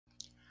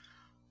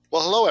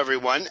Well, hello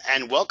everyone,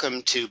 and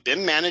welcome to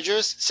BIM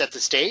Managers Set the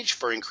Stage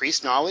for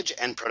Increased Knowledge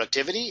and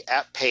Productivity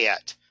at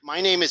Payette. My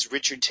name is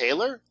Richard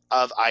Taylor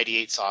of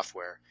Ideate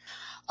Software.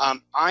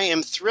 I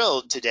am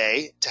thrilled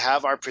today to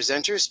have our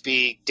presenters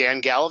be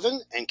Dan Gallivan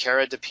and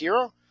Cara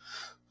DiPierro,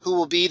 who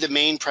will be the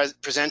main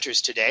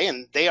presenters today,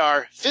 and they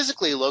are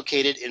physically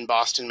located in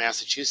Boston,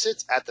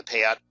 Massachusetts at the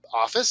Payette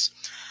office.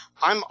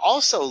 I'm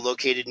also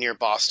located near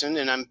Boston,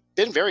 and I've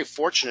been very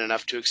fortunate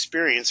enough to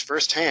experience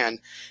firsthand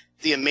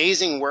the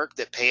amazing work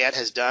that Payette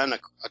has done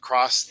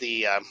across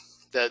the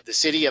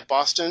city of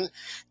Boston,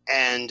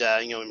 and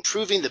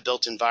improving the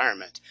built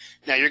environment.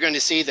 Now you're going to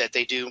see that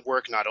they do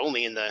work not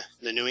only in the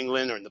New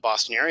England or in the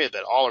Boston area,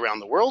 but all around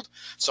the world.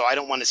 So I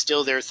don't want to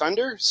steal their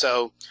thunder.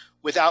 So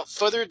without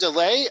further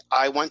delay,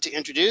 I want to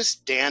introduce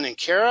Dan and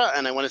Cara,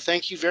 and I want to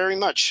thank you very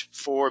much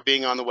for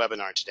being on the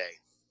webinar today.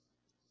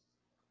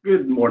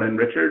 Good morning,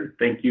 Richard.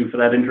 Thank you for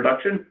that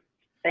introduction.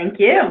 Thank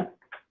you.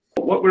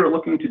 What we were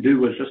looking to do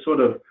was just sort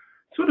of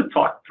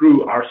talk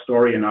through our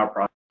story and our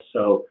process.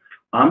 So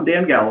I'm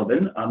Dan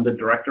Gallivan. I'm the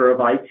Director of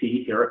IT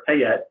here at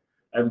Payette.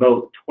 I have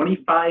about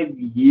 25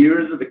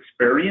 years of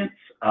experience,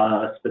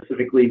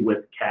 specifically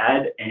with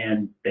CAD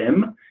and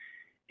BIM.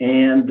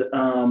 And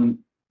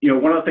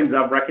one of the things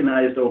I've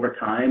recognized over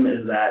time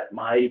is that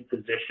my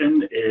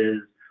position is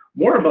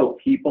more about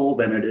people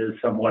than it is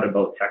somewhat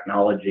about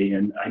technology.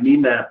 And I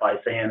mean that by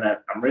saying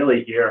that I'm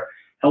really here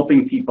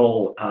helping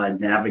people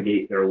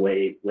navigate their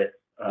way with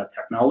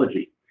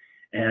technology.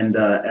 And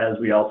as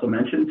we also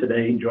mentioned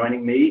today,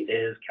 joining me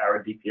is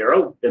Cara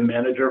DiPierro, BIM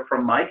Manager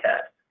from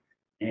myCADD.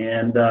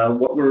 And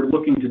what we're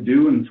looking to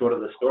do in sort of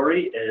the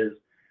story is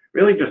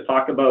really just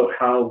talk about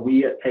how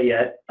we at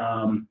Payette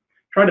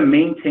try to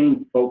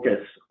maintain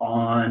focus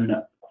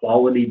on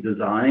quality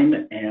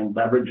design and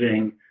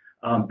leveraging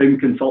BIM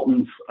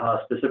consultants,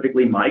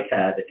 specifically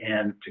myCADD.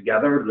 And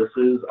together,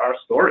 this is our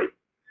story.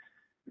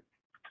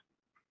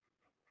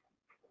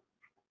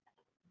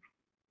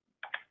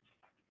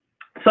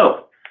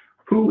 So,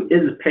 who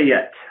is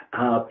Payette?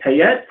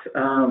 Payette,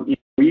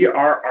 we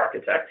are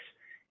architects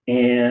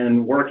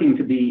and working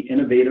to be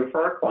innovative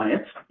for our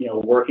clients,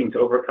 working to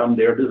overcome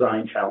their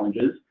design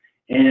challenges.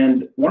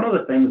 And one of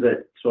the things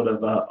that sort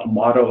of a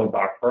motto of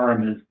our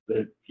firm is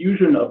the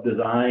fusion of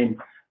design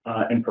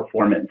and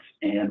performance.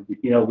 And,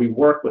 we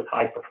work with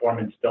high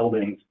performance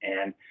buildings,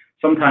 and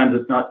sometimes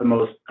it's not the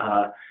most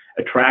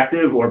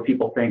attractive, or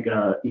people think,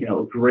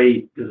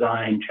 great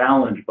design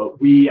challenge, but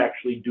we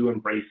actually do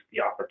embrace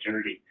the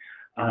opportunity.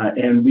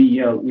 And we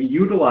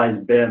utilize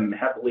BIM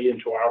heavily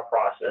into our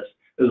process,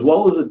 as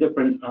well as a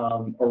different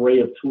array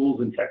of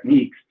tools and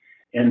techniques,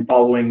 and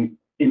following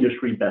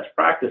industry best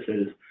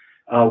practices,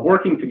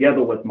 working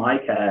together with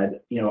myCADD,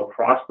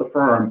 across the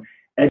firm,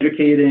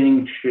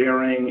 educating,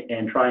 sharing,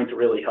 and trying to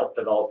really help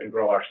develop and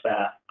grow our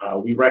staff.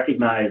 We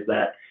recognize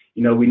that,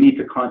 we need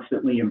to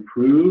constantly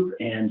improve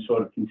and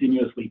sort of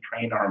continuously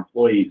train our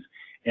employees.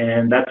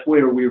 And that's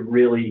where we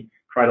really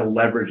try to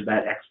leverage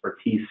that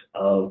expertise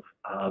of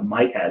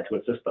myCADD to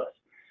assist us.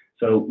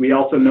 So we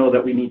also know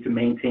that we need to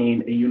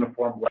maintain a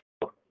uniform level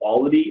of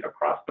quality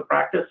across the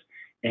practice.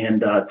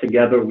 And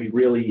together, we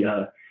really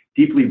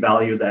deeply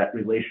value that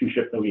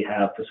relationship that we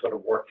have to sort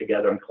of work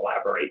together and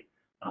collaborate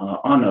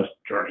on this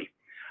journey.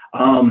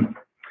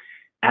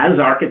 As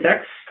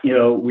architects,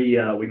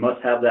 we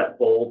must have that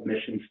bold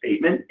mission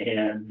statement,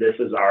 and this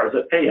is ours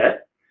at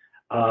Payette.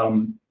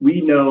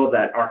 We know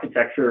that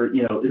architecture,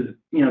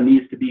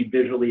 needs to be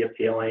visually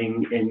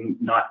appealing and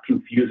not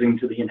confusing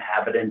to the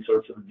inhabitants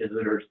or to the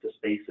visitors to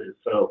spaces.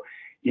 So,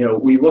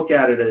 we look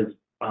at it as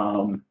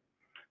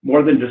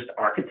more than just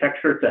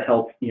architecture to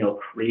help,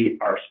 create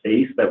our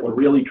space, that we're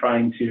really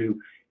trying to,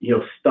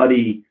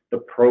 study the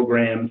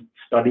programs,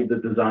 study the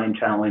design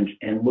challenge,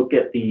 and look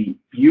at the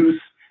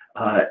use,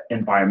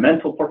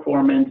 environmental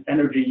performance,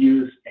 energy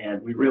use,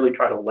 and we really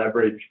try to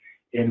leverage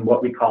in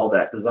what we call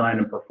that design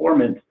and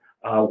performance,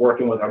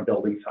 working with our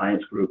building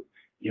science group.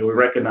 We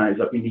recognize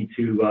that we need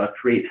to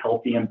create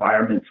healthy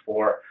environments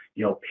for,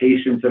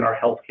 patients in our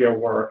healthcare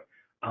work,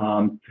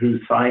 through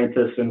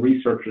scientists and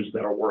researchers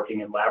that are working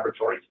in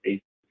laboratory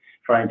space,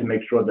 trying to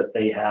make sure that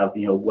they have,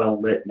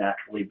 well-lit,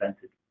 naturally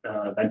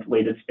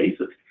ventilated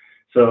spaces.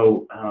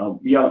 So,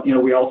 we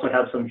also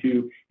have some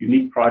few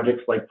unique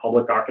projects like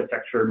public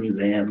architecture,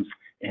 museums,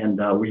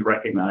 and we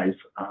recognize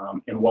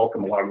and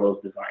welcome a lot of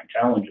those design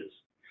challenges.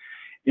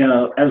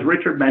 As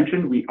Richard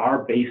mentioned, we are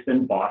based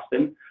in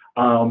Boston.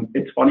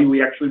 It's funny,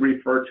 we actually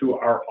refer to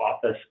our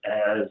office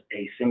as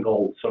a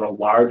single sort of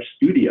large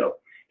studio.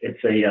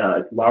 It's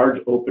a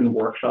large open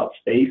workshop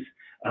space.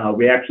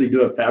 We actually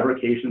do a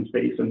fabrication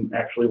space, and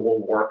actually we'll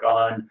work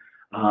on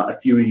a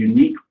few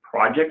unique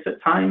projects at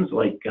times,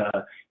 like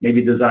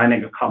maybe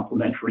designing a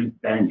complementary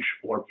bench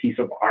or piece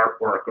of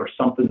artwork or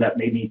something that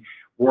maybe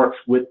works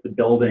with the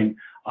building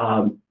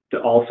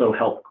to also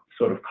help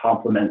sort of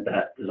complement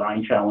that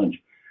design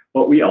challenge.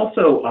 But we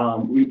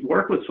also, we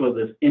work with sort of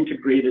this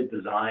integrated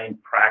design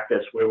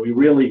practice where we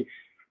really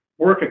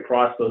work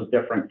across those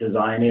different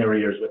design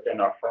areas within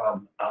our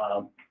firm.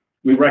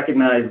 We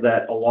recognize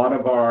that a lot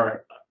of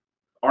our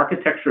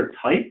architecture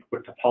type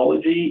or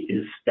topology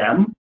is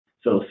STEM,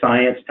 so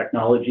science,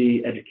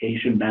 technology,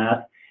 education,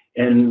 math,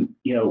 and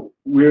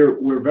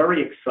we're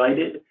very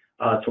excited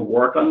to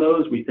work on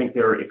those. We think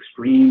they're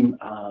extreme.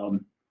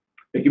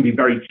 They can be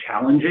very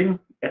challenging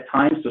at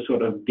times to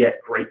sort of get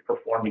great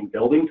performing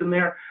buildings in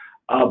there,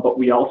 but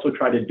we also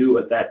try to do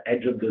at that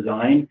edge of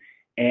design,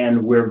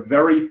 and we're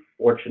very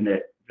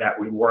fortunate that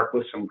we work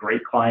with some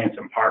great clients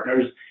and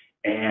partners,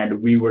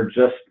 and we were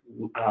just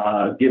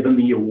given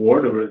the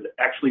award, or will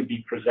actually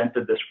be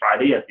presented this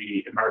Friday at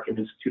the American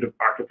Institute of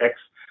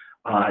Architects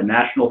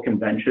National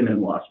Convention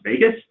in Las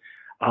Vegas.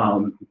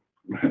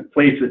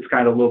 Place it's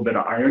kind of a little bit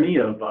of irony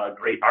of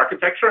great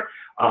architecture,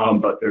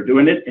 but they're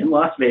doing it in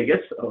Las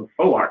Vegas of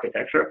faux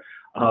architecture.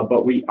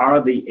 But we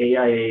are the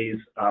AIA's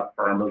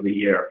Firm of the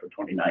Year for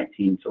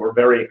 2019, so we're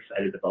very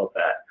excited about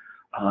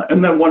that.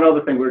 And then one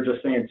other thing we were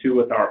just saying too,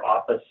 with our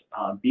office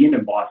being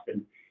in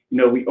Boston,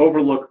 we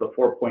overlook the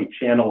 4-point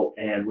channel,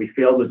 and we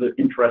feel there's an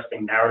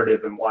interesting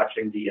narrative in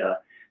watching the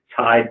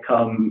tide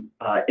come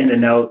in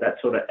and out, that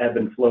sort of ebb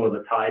and flow of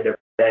the tide every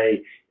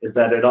day, is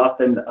that it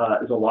often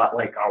is a lot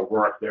like our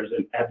work. There's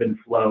an ebb and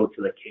flow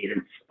to the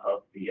cadence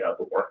of the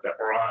work that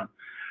we're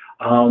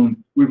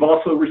on. We've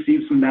also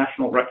received some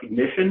national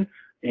recognition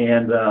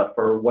and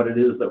for what it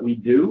is that we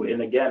do.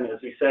 And again, as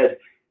we said,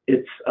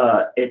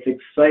 it's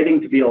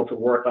exciting to be able to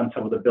work on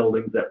some of the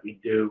buildings that we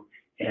do,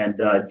 and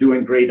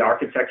doing great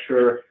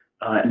architecture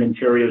and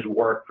interiors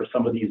work for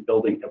some of these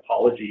building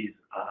topologies.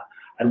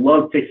 I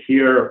love to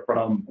hear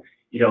from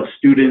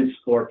students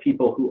or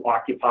people who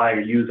occupy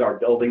or use our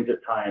buildings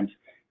at times,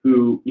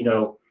 who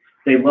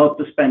they love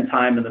to spend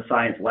time in the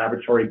science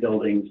laboratory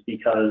buildings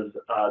because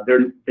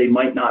they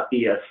might not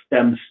be a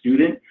STEM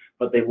student,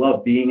 but they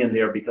love being in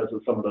there because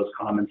of some of those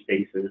common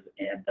spaces,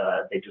 and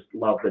they just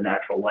love the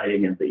natural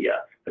lighting and the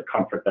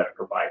comfort that it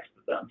provides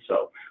for them.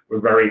 So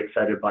we're very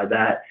excited by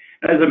that.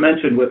 And as I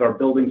mentioned, with our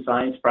building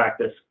science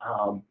practice,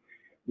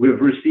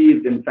 we've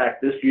received, in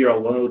fact, this year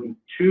alone,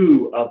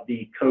 2 of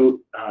the COAT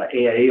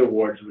AIA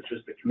awards, which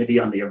is the Committee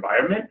on the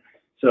Environment.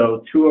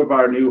 So 2 of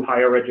our new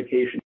higher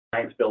education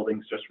science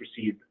buildings just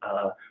received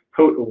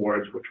COAT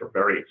awards, which we're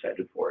very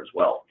excited for as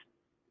well.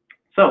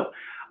 So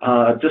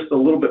just a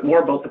little bit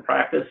more about the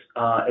practice.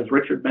 As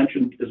Richard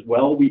mentioned as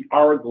well, we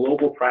are a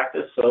global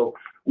practice, so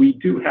we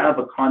do have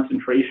a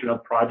concentration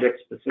of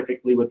projects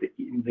specifically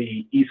within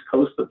the East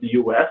Coast of the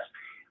U.S.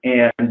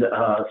 and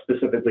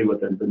specifically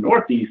within the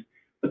Northeast.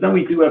 But then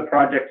we do have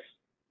projects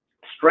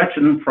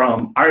stretching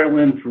from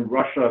Ireland through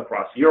Russia,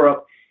 across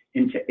Europe,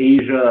 into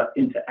Asia,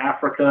 into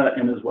Africa,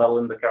 and as well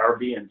in the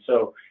Caribbean.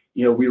 So,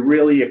 we're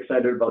really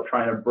excited about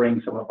trying to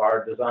bring some of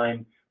our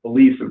design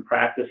beliefs and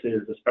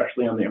practices,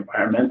 especially on the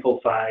environmental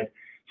side,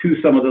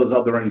 to some of those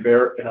other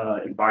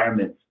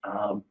environments.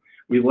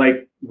 We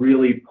like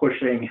really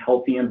pushing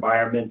healthy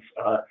environments,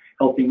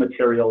 healthy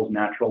materials,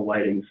 natural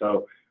lighting.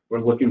 So we're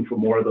looking for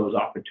more of those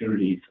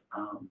opportunities.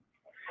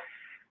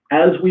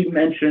 As we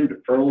mentioned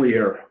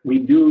earlier, we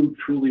do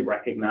truly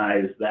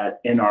recognize that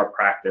in our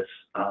practice,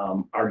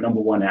 our number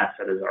one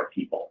asset is our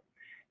people.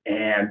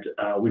 And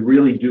we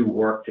really do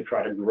work to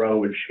try to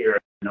grow and share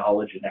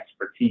knowledge and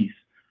expertise.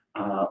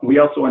 We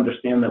also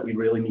understand that we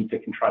really need to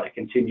try to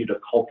continue to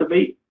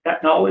cultivate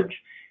that knowledge.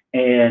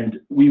 And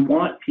we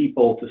want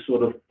people to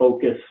sort of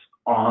focus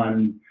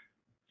on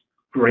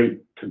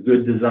great to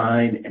good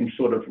design and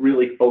sort of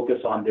really focus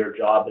on their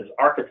job as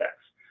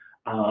architects.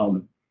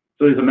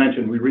 So as I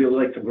mentioned, we really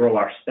like to grow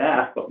our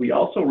staff, but we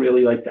also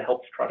really like to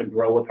help to try to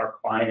grow with our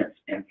clients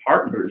and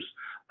partners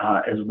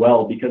as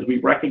well, because we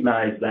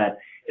recognize that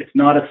it's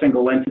not a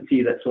single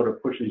entity that sort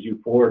of pushes you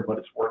forward, but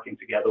it's working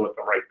together with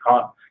the right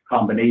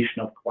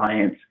combination of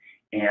clients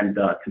and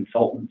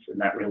consultants, and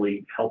that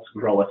really helps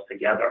grow us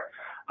together.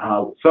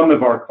 Some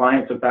of our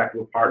clients, in fact,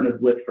 we've partnered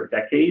with for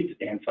decades,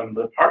 and some of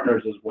the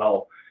partners as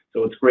well.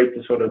 So it's great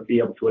to sort of be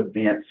able to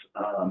advance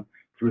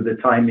through the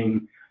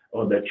timing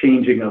or the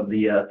changing of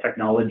the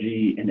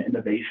technology and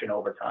innovation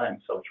over time.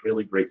 So it's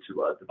really great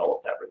to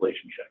develop that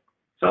relationship.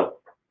 So,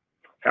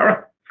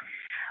 Cara?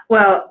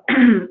 Well,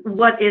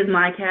 what is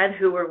myCADD?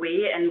 Who are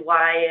we? And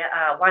why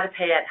did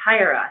Payette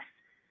hire us?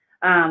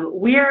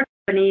 We are a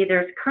company,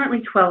 there's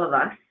currently 12 of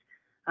us,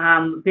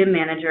 BIM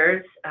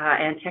managers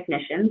and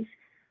technicians.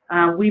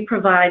 We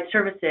provide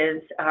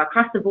services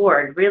across the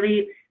board.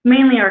 Really,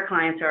 mainly our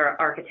clients are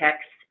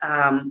architects.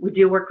 We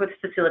do work with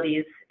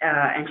facilities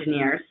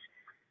engineers.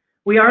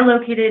 We are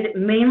located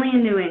mainly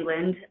in New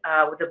England,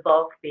 with the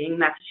bulk being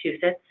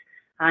Massachusetts,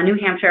 New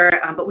Hampshire,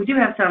 but we do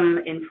have some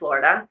in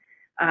Florida.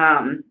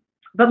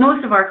 But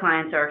most of our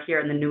clients are here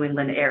in the New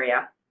England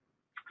area.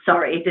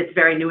 Sorry, it's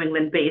very New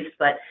England based,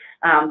 but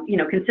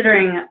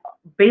considering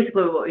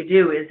basically what we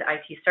do is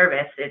IT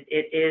service,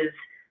 it is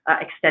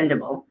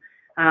extendable.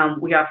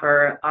 We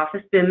offer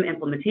Office BIM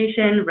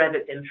implementation,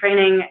 Revit BIM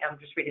training. I'm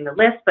just reading the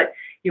list, but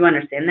you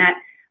understand that.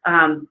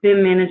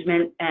 BIM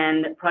management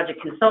and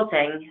project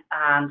consulting,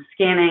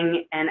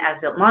 scanning and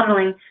as-built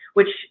modeling,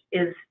 which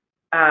is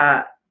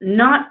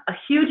not a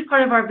huge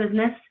part of our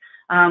business,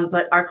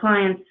 but our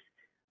clients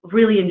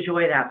really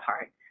enjoy that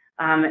part.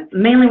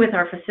 Mainly with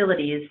our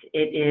facilities,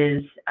 it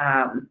is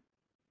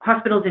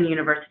hospitals and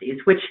universities,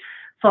 which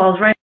falls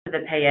right into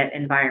the Payette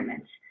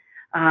environment.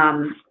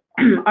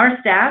 Our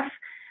staff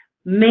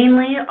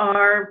mainly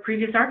are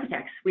previous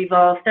architects. We've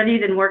all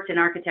studied and worked in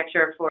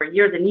architecture for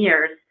years and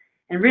years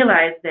and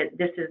realized that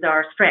this is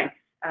our strength.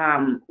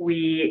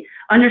 We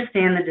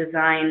understand the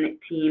design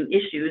team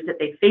issues that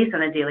they face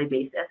on a daily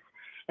basis,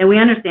 and we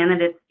understand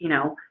that it's, you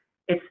know,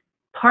 it's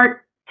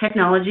part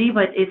technology,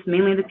 but it's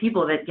mainly the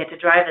people that get to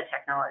drive the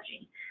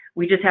technology.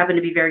 We just happen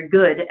to be very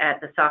good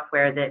at the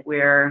software that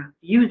we're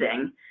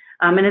using,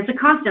 and it's a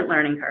constant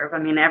learning curve. I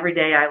mean, every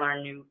day I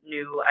learn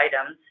new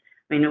items.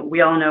 I mean,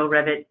 we all know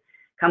Revit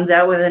comes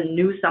out with a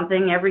new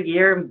something every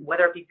year,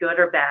 whether it be good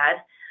or bad,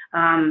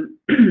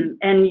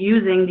 and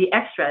using the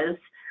extras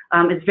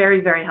is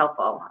very, very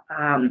helpful.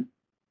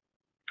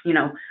 You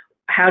know,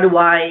 how do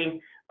I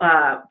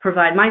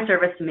provide my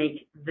service to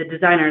make the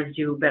designers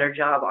do a better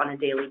job on a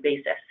daily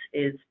basis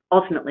is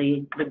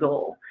ultimately the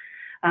goal.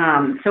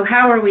 So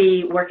how are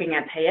we working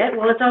at Payette?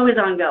 Well, it's always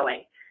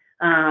ongoing.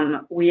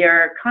 We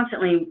are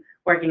constantly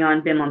working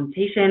on BIM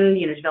implementation,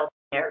 you know, developing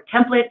their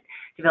template,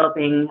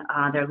 developing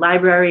their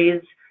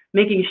libraries,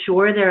 making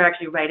sure they're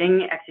actually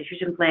writing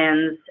execution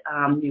plans,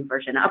 new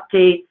version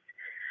updates,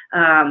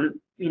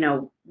 you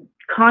know,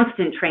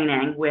 constant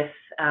training with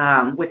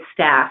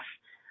staff,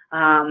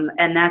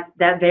 and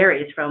that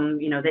varies from,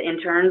 you know, the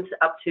interns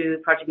up to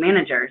project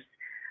managers.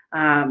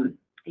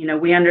 You know,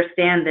 we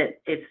understand that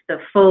it's the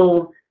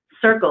full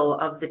circle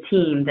of the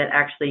team that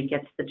actually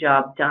gets the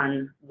job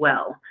done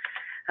well.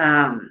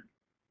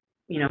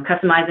 You know,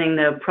 customizing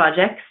the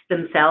projects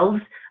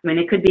themselves. I mean,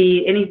 it could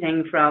be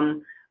anything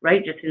from,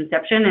 right, just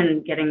inception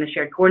and getting the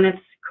shared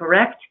coordinates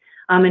correct,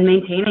 and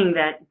maintaining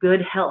that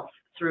good health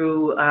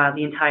through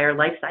the entire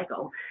life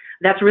cycle.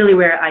 That's really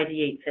where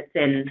Ideate fits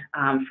in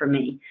for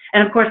me.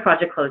 And of course,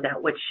 project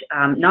closeout, which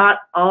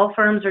not all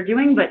firms are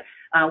doing, but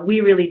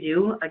we really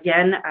do.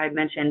 Again, I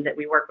mentioned that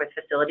we work with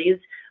facilities.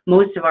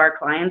 Most of our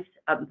clients,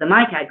 the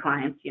myCADD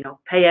clients, you know,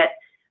 Payette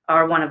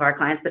are one of our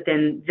clients, but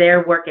then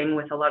they're working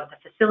with a lot of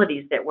the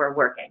facilities that we're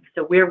working.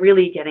 So we're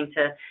really getting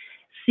to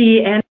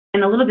see and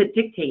a little bit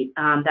dictate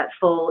that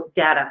full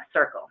data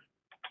circle.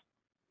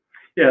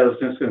 Yeah, I was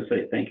just going to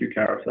say thank you,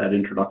 Cara, for that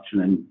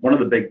introduction. And one of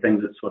the big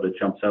things that sort of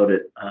jumps out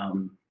at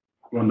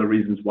one of the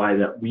reasons why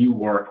that we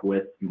work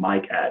with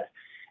myCADD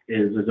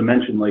is, as I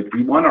mentioned, like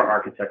we want our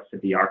architects to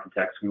be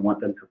architects. We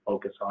want them to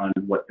focus on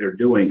what they're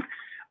doing.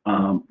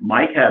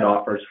 myCADD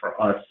offers for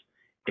us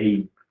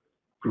a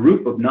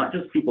group of not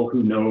just people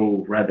who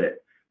know Revit,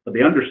 but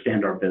they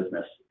understand our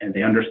business and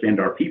they understand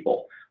our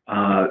people.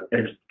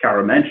 As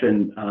Cara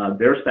mentioned,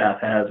 their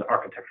staff has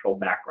architectural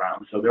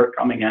background, so they're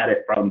coming at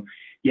it from,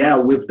 yeah,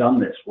 we've done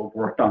this, we've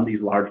worked on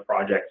these large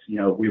projects, you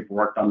know, we've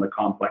worked on the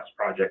complex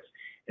projects,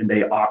 and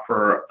they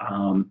offer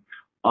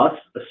us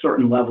a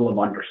certain level of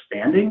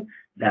understanding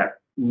that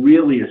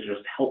really is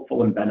just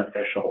helpful and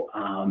beneficial.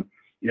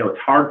 You know,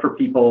 it's hard for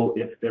people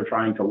if they're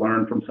trying to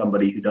learn from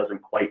somebody who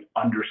doesn't quite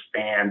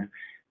understand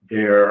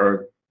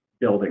their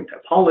building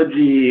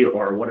topology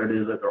or what it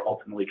is that they're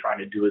ultimately trying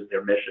to do as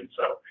their mission.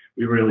 So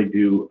we really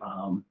do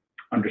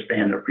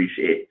understand and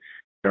appreciate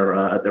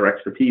their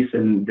expertise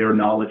and their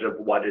knowledge of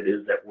what it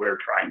is that we're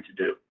trying to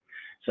do.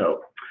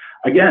 So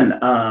again,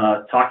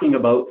 talking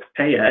about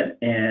Payette,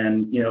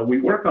 and you know,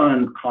 we work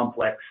on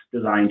complex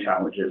design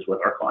challenges with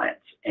our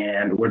clients,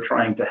 and we're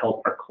trying to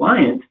help our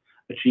client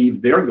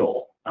achieve their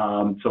goal.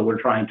 So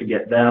we're trying to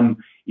get them,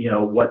 you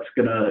know, what's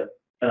gonna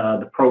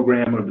the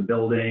program or the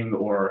building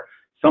or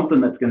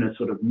something that's going to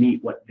sort of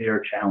meet what their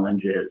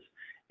challenge is.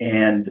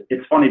 And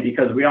it's funny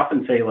because we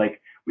often say, like,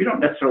 we don't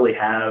necessarily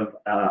have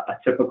a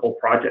typical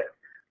project,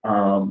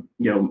 you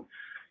know,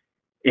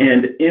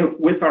 and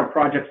with our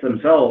projects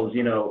themselves,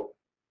 you know,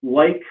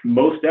 like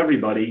most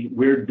everybody,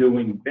 we're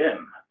doing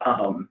BIM,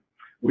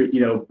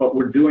 you know, but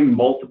we're doing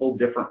multiple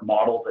different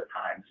models at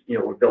times. You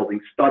know, we're building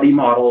study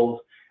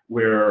models,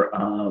 we're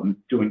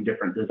doing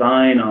different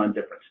design on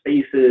different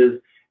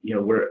spaces, you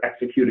know, we're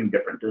executing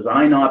different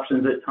design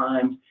options at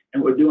times,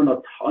 and we're doing a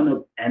ton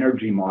of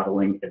energy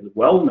modeling as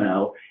well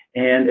now.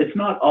 And it's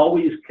not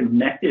always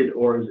connected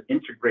or is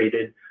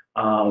integrated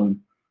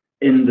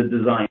in the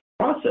design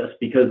process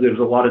because there's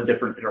a lot of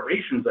different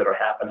iterations that are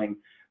happening.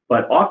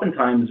 But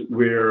oftentimes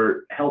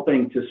we're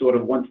helping to sort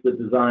of, once the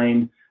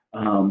design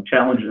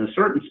challenge in a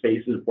certain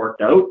space is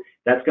worked out,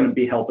 that's going to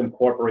be help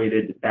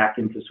incorporated back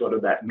into sort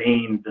of that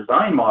main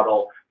design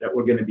model that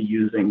we're going to be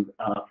using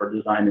for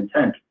design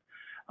intent.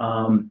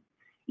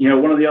 You know,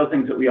 one of the other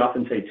things that we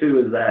often say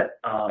too is that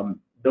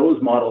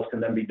those models can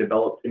then be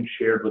developed and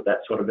shared with that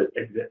sort of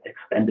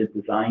extended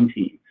design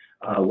team,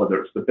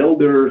 whether it's the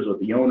builders or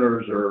the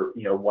owners or,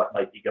 you know, what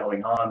might be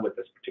going on with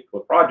this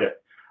particular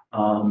project.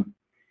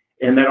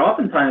 And then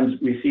oftentimes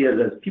we see it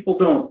as people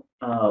don't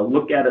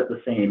look at it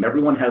the same.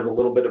 Everyone has a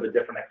little bit of a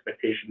different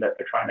expectation that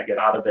they're trying to get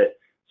out of it.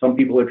 Some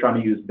people are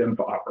trying to use BIM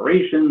for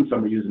operations,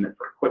 some are using it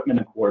for equipment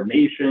and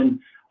coordination,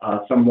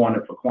 some want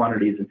it for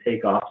quantities and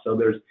takeoff. So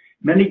there's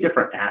many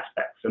different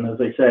aspects. And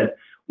as I said,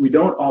 we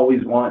don't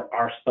always want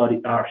our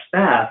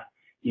staff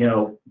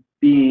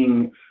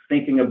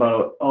thinking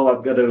about, oh,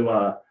 I've got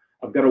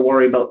to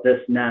worry about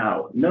this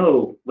now.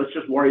 No, let's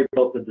just worry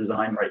about the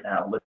design right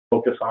now. Let's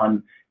focus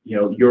on,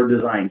 your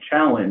design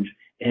challenge,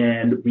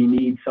 and we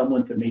need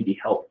someone to maybe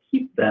help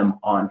keep them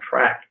on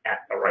track at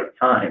the right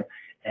time.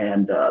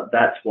 And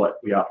that's what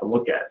we often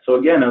look at. So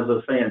again, as I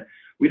was saying,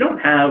 we don't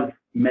have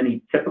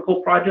many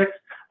typical projects.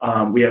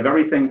 We have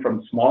everything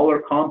from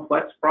smaller,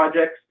 complex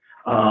projects,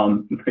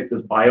 like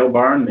this bio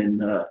barn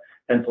in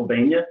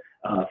Pennsylvania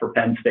for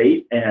Penn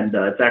State, and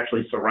it's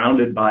actually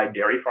surrounded by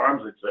dairy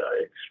farms. It's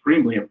an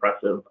extremely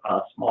impressive,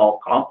 small,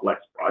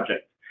 complex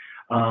project.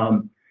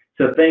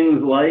 To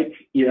things like,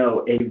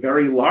 a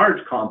very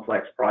large,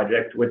 complex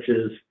project, which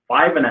is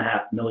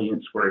 5.5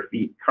 million square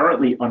feet,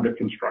 currently under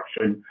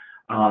construction,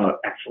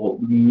 actual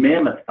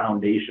mammoth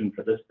foundation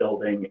for this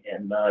building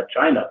in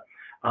China,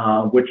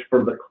 which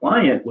for the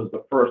client was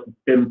the first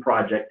BIM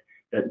project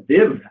that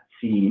they've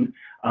seen,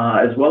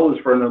 as well as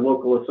for a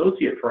local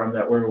associate firm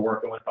that we were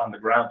working with on the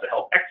ground to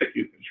help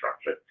execute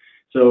construction.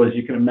 So as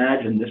you can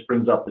imagine, this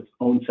brings up its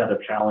own set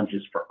of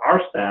challenges for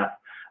our staff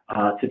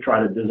to try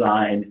to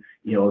design,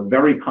 a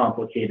very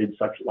complicated,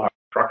 such large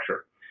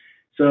structure.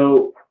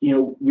 So,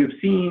 we've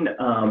seen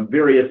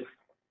various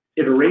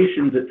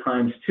iterations at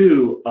times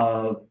too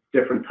of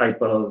different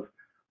type of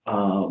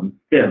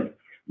BIM.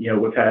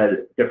 We've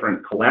had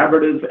different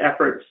collaborative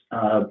efforts.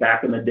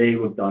 Back in the day,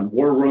 we've done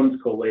war rooms,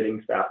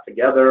 collating staff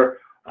together,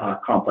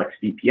 complex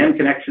VPN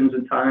connections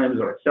at times,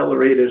 or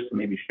accelerators to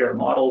maybe share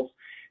models,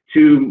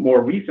 to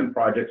more recent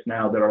projects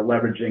now that are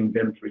leveraging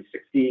BIM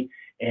 360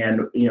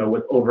 and,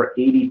 with over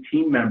 80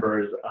 team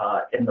members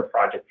in the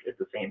project at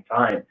the same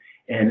time.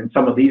 And in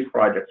some of these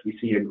projects, we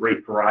see a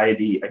great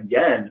variety,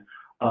 again,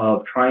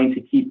 of trying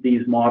to keep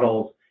these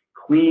models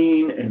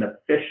clean and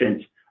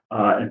efficient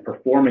and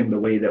performing the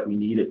way that we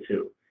need it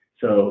to.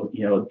 So,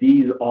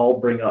 these all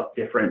bring up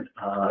different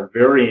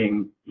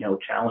varying,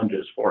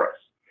 challenges for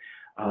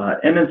us.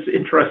 And it's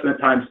interesting at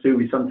times too,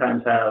 we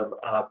sometimes have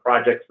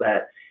projects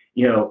that,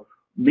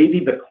 maybe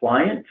the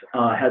client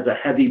has a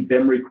heavy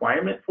BIM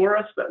requirement for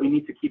us that we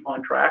need to keep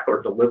on track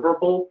or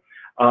deliverable,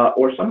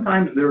 or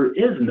sometimes there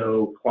is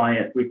no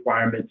client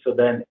requirement. So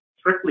then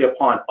strictly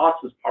upon us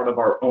as part of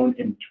our own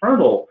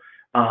internal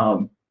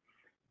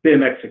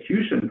BIM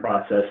execution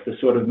process to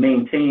sort of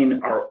maintain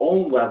our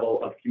own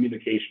level of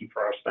communication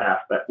for our staff,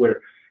 that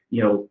we're,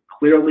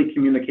 clearly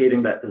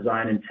communicating that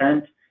design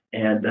intent.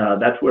 And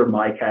that's where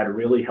myCADD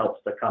really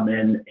helps to come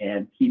in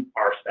and keep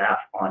our staff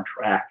on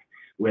track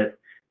with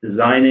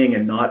designing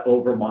and not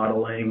over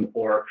modeling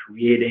or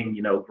creating,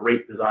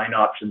 great design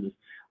options,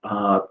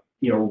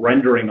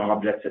 rendering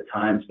objects at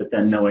times, but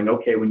then knowing,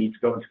 okay, we need to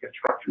go into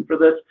construction for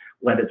this.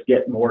 Let us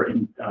get more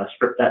in,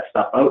 strip that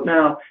stuff out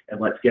now,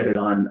 and let's get it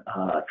on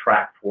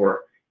track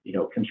for,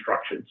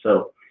 construction.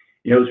 So,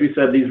 as we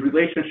said, these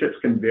relationships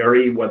can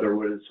vary, whether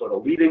we're sort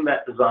of leading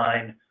that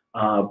design,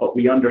 but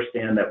we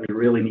understand that we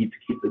really need to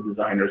keep the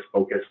designers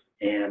focused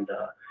and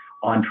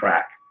on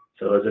track.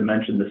 So as I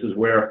mentioned, this is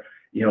where,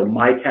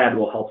 myCADD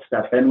will help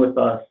step in with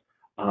us,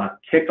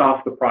 kick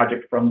off the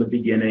project from the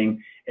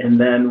beginning. And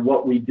then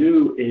what we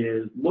do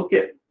is look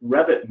at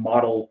Revit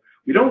models.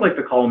 We don't like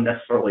to call them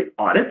necessarily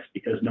audits,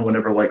 because no one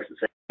ever likes to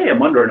say, hey,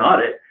 I'm under an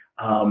audit.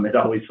 It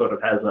always sort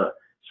of has a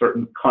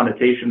certain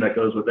connotation that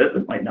goes with it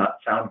that might not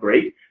sound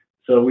great.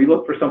 So we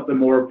look for something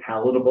more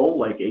palatable,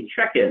 like a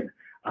check-in.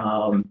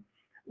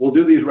 We'll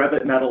do these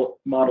Revit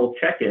model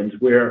check-ins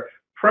where,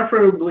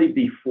 preferably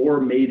before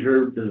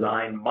major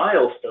design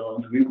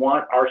milestones, we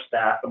want our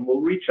staff, and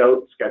we'll reach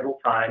out, schedule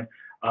time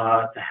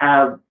to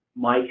have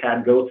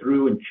myCADD go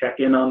through and check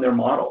in on their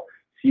model,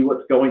 see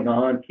what's going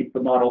on, keep the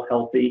model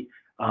healthy,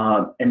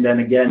 and then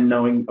again,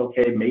 knowing,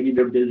 okay, maybe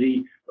they're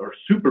busy or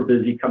super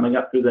busy coming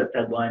up through that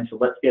deadline, so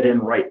let's get in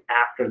right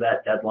after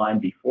that deadline,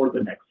 before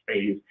the next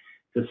phase,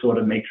 to sort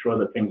of make sure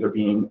that things are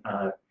being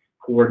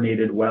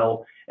coordinated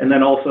well. And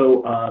then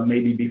also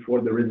maybe before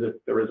there is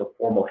a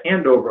formal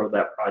handover of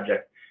that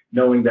project,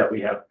 knowing that we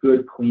have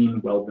good,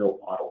 clean, well-built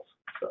models.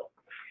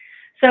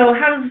 So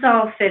how does this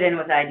all fit in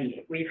with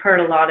Ideate? We've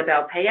heard a lot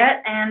about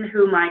Payette and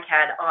who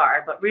myCADD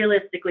are, but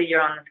realistically,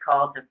 you're on this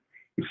call to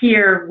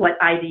hear what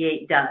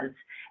Ideate does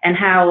and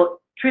how,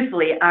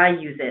 truthfully, I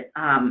use it.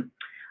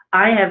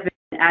 I have been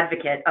an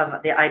advocate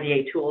of the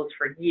Ideate tools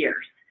for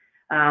years.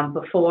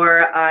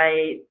 Before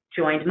I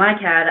joined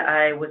myCADD,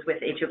 I was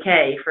with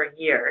HOK for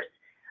years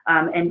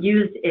and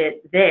used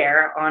it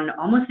there on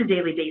almost a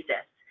daily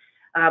basis.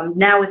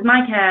 Now with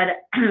myCADD,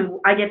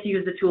 I get to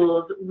use the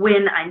tools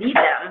when I need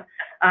them.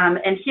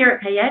 And here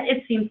at Payette,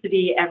 it seems to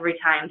be every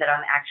time that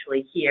I'm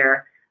actually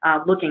here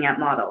looking at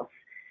models.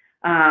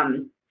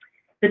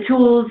 The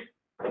tools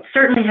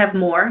certainly have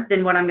more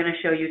than what I'm going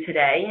to show you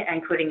today,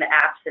 including the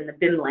apps and the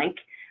BIM link.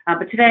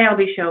 But today I'll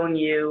be showing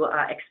you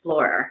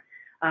Explorer.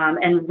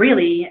 And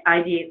really,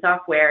 Ideate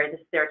Software, this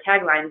is their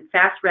tagline,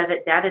 Fast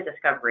Revit Data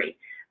Discovery.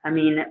 I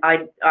mean,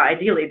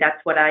 ideally, that's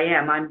what I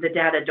am. I'm the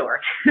data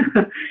dork.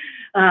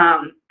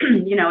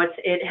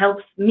 It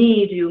helps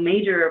me do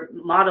major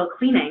model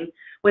cleaning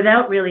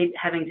without really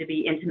having to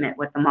be intimate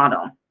with the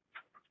model.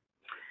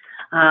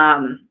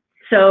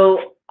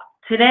 So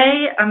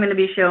today I'm going to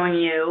be showing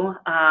you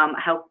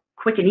how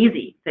quick and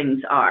easy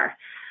things are.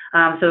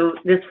 So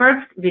this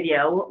first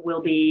video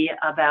will be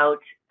about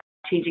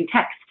changing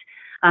text.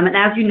 And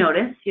as you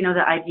notice, the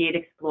Ideate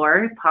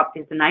Explorer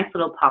is a nice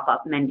little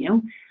pop-up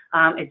menu.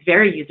 It's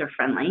very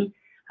user-friendly.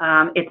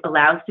 It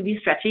allows to be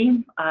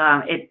stretchy.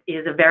 It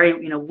is a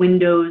very,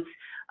 Windows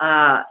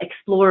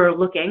Explorer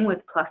looking with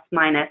plus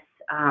minus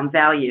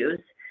values.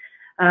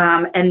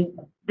 And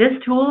this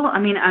tool,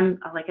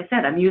 like I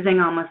said, I'm using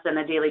almost on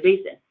a daily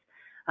basis.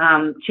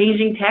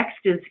 Changing text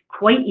is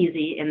quite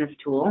easy in this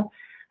tool.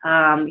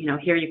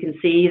 Here you can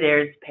see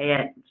there's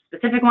Payette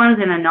specific ones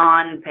and a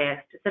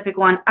non-Payette specific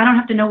one. I don't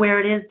have to know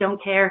where it is,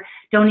 don't care,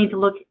 don't need to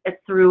look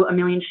through a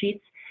million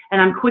sheets, and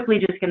I'm quickly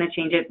just going to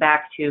change it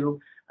back to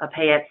a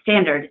Payette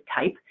standard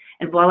type,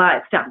 and voila,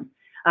 it's done.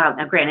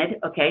 Now granted,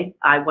 okay,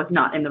 I was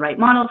not in the right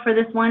model for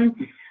this one,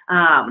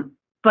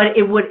 but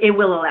it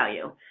will allow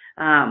you.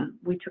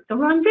 We took the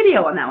wrong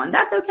video on that one,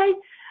 that's okay.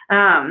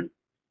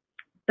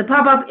 The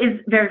pop-up is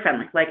very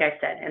friendly, like I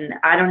said, and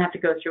I don't have to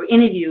go through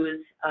any views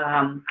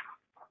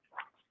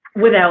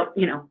without,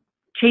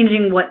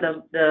 changing what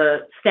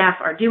the staff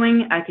are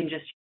doing. I can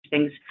just change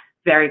things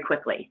very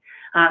quickly.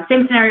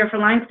 Same scenario for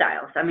line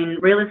styles.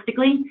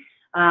 Realistically,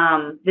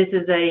 this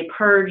is a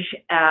purge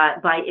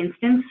by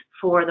instance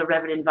for the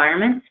Revit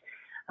environment.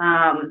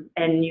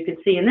 And you can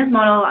see in this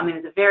model,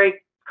 it's a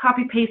very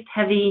copy-paste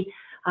heavy.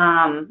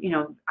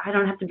 I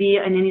don't have to be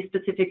in any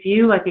specific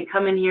view. I could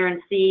come in here and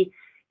see,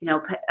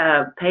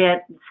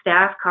 Payette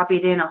staff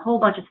copied in a whole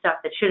bunch of stuff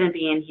that shouldn't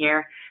be in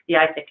here. The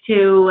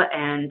I-6-2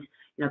 and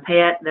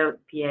Payette, the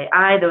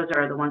PAI, those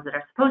are the ones that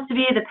are supposed to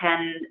be. The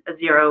pen,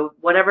 0,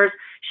 whatever's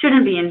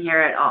shouldn't be in here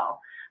at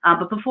all.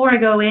 But before I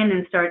go in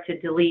and start to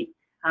delete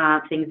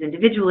things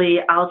individually,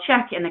 I'll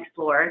check and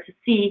explore to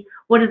see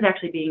what is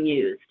actually being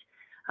used.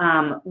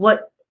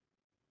 What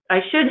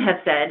I should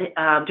have said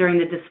during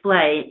the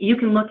display, you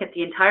can look at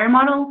the entire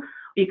model,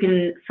 you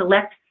can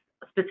select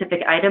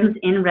specific items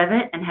in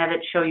Revit and have it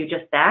show you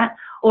just that,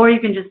 or you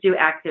can just do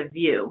active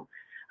view.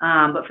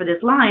 But for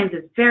this lines,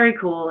 it's very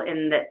cool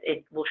in that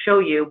it will show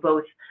you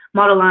both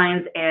model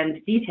lines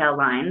and detail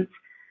lines,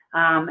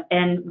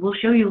 and will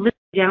show you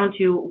down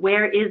to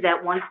where is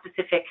that one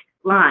specific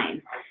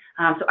line.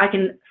 So I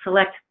can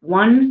select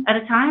one at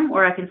a time,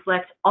 or I can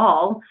select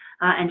all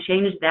and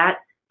change that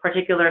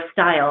particular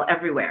style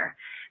everywhere.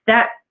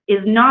 That is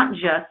not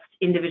just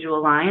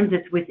individual lines,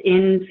 it's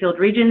within filled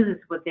regions,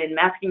 it's within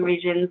masking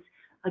regions.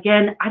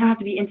 Again, I don't have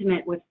to be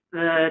intimate with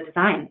the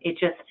design. It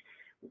just,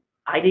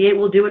 Ideate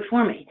will do it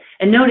for me.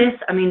 And notice,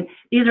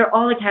 these are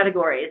all the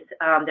categories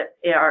that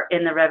are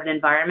in the Revit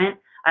environment.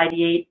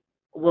 Ideate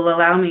will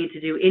allow me to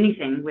do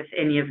anything with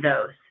any of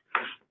those.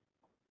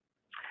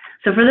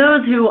 So for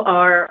those who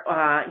are,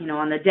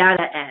 on the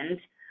data end,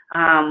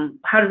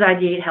 how does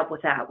Ideate help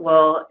with that?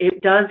 Well,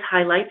 it does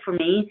highlight for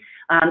me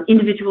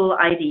individual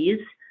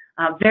IDs,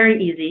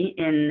 very easy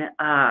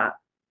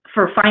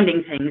for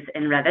finding things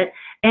in Revit,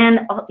 and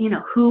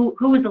who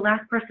was the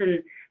last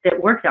person that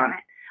worked on it.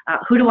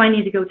 Who do I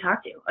need to go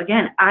talk to?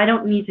 Again, I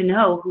don't need to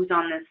know who's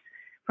on this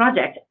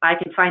project. I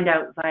can find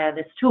out via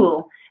this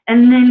tool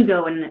and then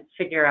go and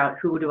figure out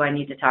who do I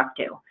need to talk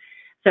to.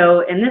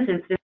 So in this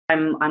instance,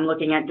 I'm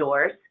looking at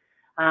doors,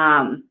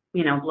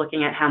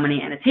 looking at how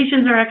many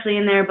annotations are actually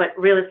in there, but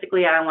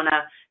realistically, I want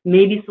to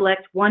maybe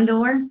select one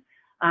door,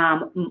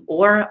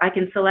 or I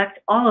can select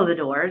all of the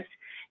doors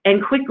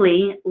and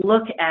quickly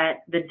look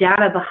at the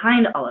data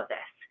behind all of this.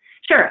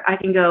 Sure, I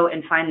can go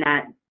and find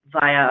that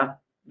via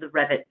the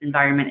Revit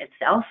environment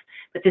itself,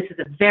 but this is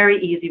a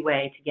very easy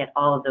way to get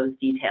all of those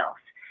details.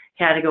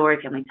 Category,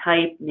 family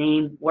type,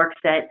 name, work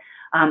set,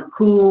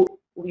 who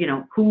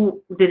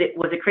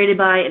was it created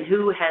by, and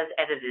who has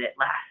edited it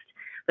last.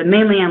 But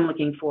mainly I'm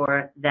looking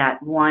for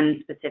that one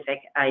specific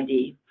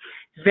ID.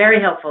 It's very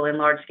helpful in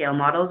large scale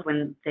models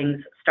when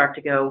things start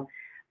to go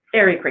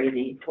very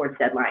crazy towards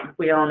deadline.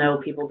 We all know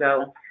people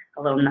go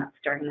a little nuts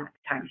during that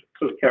time.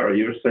 So Cara,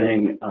 you're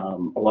saying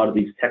a lot of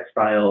these text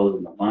styles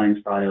and the line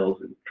styles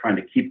and trying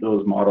to keep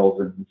those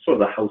models and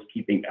sort of the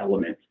housekeeping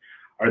elements.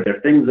 Are there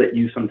things that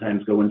you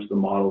sometimes go into the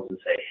models and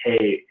say,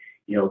 hey,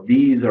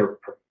 these are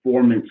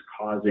performance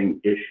causing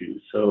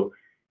issues? So,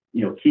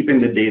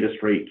 keeping the data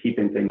straight,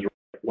 keeping things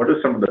right. What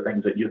are some of the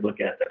things that you look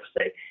at that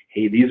say,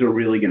 hey, these are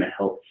really going to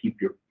help keep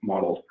your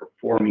models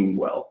performing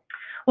well?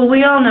 Well,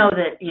 we all know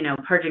that,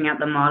 purging out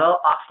the model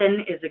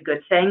often is a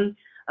good thing.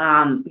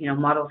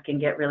 Models can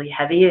get really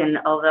heavy, and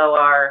although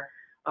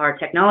our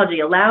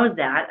technology allows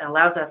that,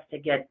 allows us to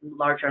get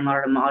larger and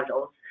larger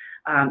modules.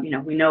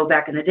 We know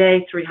back in the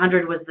day,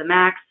 300 was the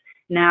max.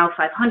 Now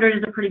 500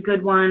 is a pretty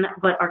good one,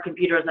 but our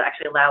computers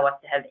actually allow us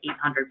to have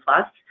 800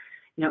 plus.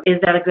 Is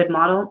that a good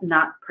model?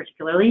 Not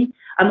particularly.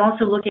 I'm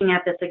also looking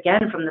at this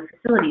again from the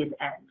facilities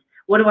end.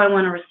 What do I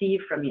want to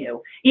receive from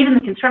you? Even the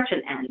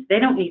construction end, they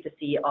don't need to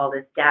see all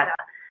this data.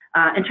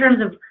 In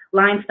terms of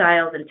line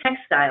styles and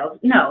text styles,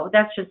 no,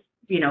 that's just,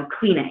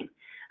 cleaning.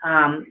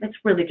 It's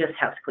really just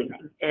house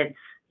cleaning. It's,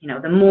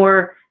 the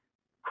more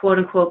quote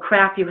unquote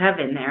crap you have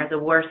in there, the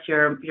worse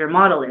your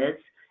model is.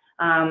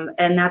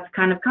 And that's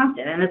kind of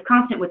constant, and it's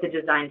constant with the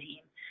design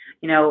team.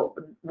 You know,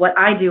 what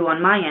I do on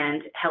my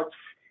end helps,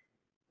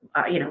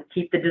 you know,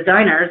 keep the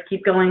designers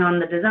keep going on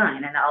the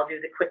design, and I'll do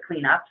the quick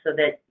cleanup so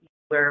that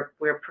we're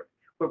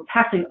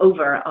passing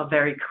over a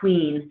very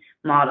clean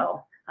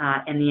model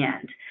in the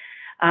end.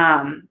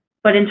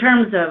 But in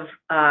terms of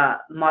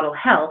model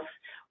health,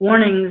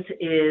 warnings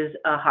is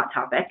a hot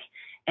topic,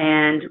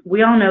 and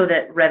we all know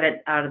that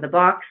Revit out of the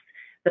box,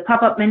 the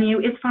pop-up menu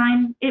is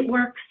fine, it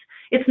works.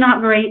 It's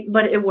not great,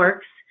 but it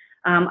works.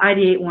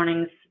 Ideate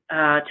warnings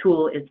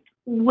tool is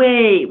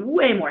way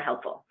more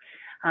helpful.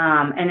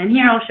 And in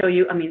here I'll show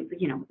you, I mean,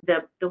 you know,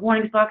 the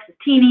warnings box is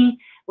teeny.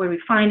 Where we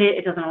find it,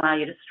 it doesn't allow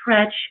you to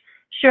stretch.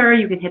 Sure,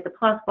 you can hit the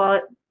plus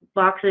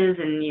boxes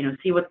and, you know,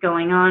 see what's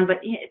going on, but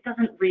it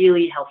doesn't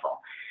really helpful.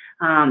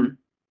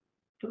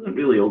 Doesn't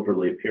really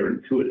overly appear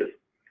intuitive.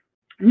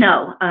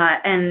 No,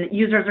 and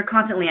users are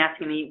constantly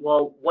asking me,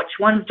 well, which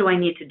ones do I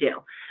need to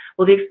do?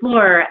 Well, the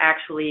Explorer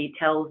actually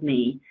tells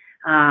me,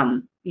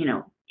 you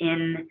know,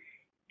 in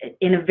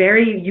a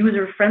very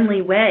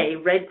user-friendly way,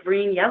 red,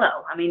 green,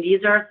 yellow. I mean,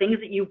 these are things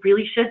that you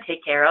really should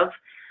take care of.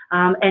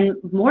 And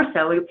more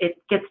so, it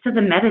gets to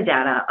the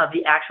metadata of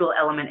the actual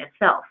element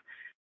itself.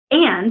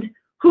 And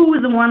who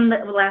was the one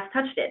that last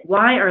touched it?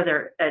 Why are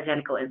there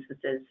identical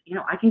instances? You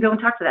know, I can go and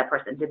talk to that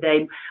person. Did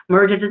they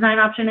merge a design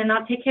option and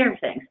not take care of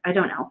things? I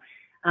don't know.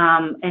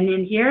 And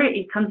in here,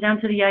 it comes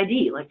down to the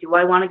ID. Like, do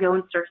I want to go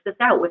and search this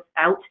out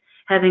without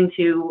having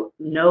to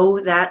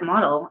know that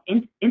model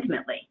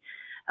intimately?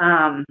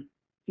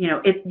 You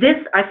know, this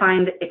I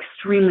find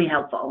extremely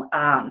helpful.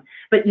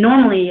 But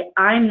normally,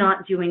 I'm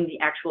not doing the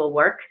actual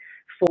work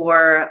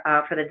for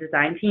the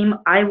design team.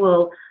 I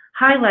will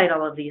highlight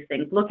all of these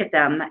things, look at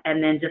them,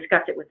 and then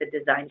discuss it with the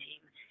design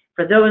team.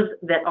 For those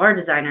that are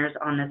designers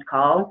on this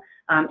call,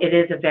 it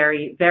is a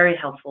very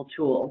helpful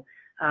tool.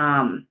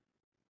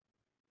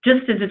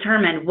 Just to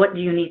determine what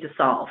do you need to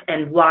solve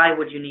and why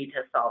would you need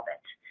to solve it.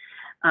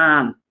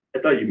 I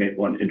thought you made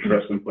one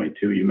interesting point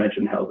too. You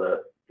mentioned how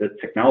the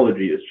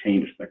technology has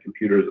changed. The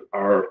computers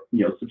are,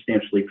 you know,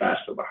 substantially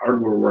faster. The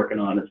hardware we're working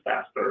on is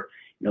faster.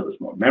 You know, there's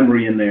more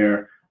memory in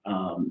there.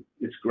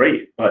 It's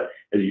great, but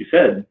as you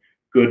said,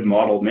 good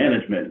model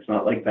management. It's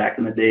not like back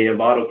in the day of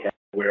AutoCAD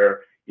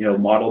where, you know,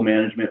 model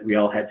management, we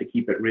all had to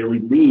keep it really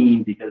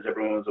lean because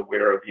everyone was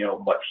aware of, you know,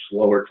 much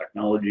slower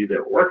technology that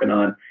we're working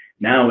on.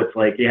 Now it's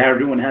like, yeah,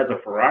 everyone has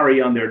a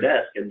Ferrari on their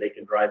desk and they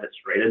can drive it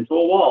straight into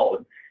a wall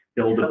and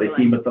build a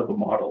behemoth of a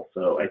model.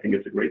 So I think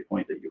it's a great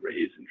point that you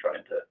raised in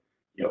trying to,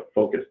 you know,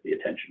 focus the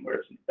attention where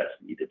it's best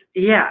needed.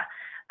 Yeah.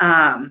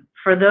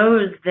 For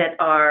those that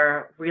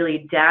are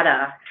really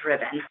data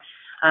driven,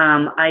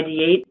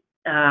 Ideate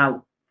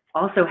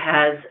also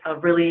has a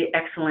really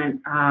excellent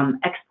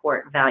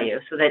export value,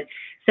 so that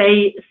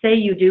say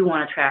you do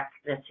want to track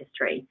this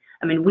history.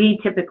 I mean, we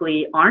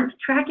typically aren't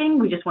tracking.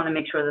 We just want to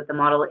make sure that the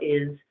model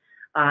is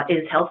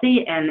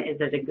healthy and is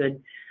at a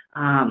good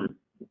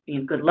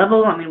good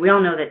level. I mean, we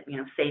all know that, you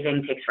know,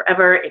 saving takes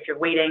forever if you're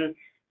waiting,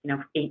 you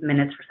know, 8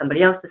 minutes for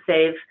somebody else to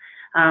save.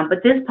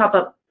 But this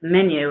pop-up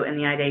menu in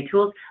the Ideate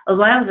tools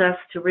allows us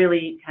to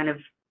really kind of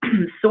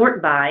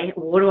sort by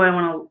what do I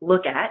want to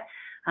look at,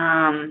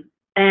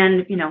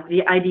 and, you know,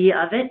 the idea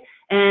of it,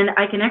 and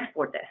I can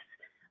export this.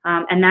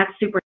 And that's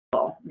super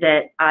cool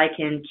that I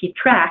can keep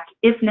track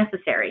if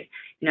necessary.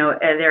 You know,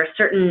 there are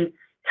certain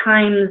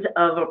times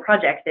of a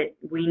project that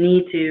we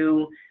need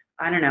to,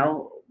 I don't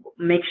know,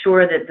 make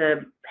sure that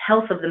the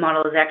health of the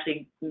model is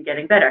actually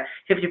getting better.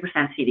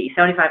 50% CD,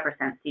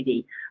 75%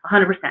 CD,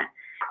 100%,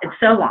 and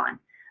so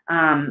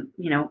on.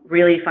 You know,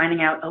 really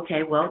finding out,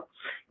 okay, well,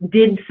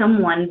 did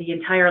someone, the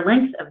entire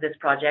length of this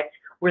project,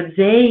 were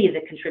they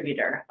the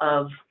contributor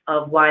of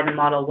why the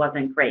model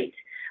wasn't great?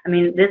 I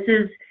mean, this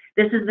is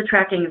the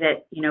tracking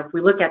that, you know, if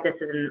we look at this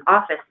as an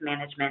office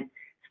management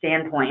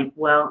standpoint,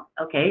 well,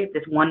 okay, if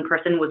this one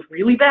person was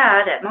really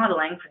bad at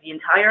modeling for the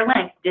entire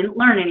length, didn't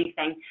learn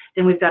anything,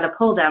 then we've got to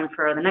pull them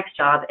for the next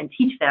job and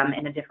teach them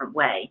in a different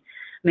way.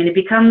 I mean, it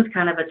becomes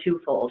kind of a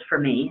twofold for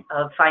me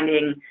of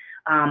finding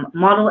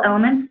model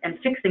elements and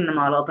fixing the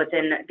model, but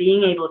then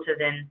being able to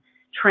then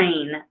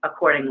train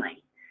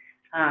accordingly.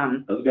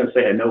 I was going to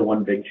say, I know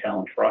one big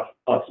challenge for us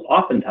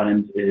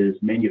oftentimes is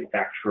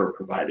manufacturer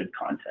provided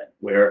content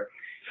where,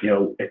 you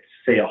know, it's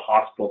say a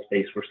hospital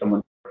space where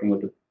someone's working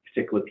with a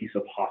particular piece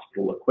of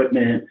hospital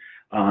equipment,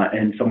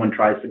 and someone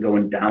tries to go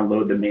and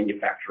download the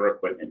manufacturer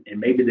equipment, and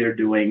maybe they're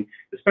doing,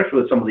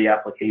 especially with some of the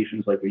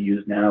applications like we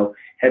use now,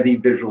 heavy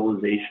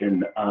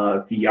visualization,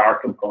 VR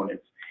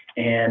components,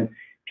 and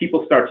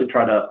people start to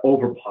try to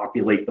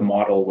overpopulate the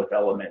model with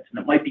elements, and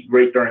it might be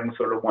great during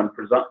sort of one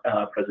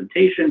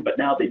presentation, but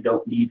now they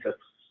don't need to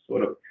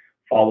sort of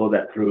follow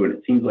that through, and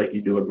it seems like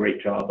you do a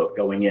great job of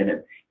going in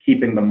and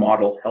keeping the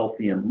model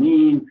healthy and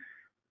lean,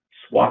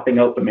 swapping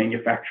out the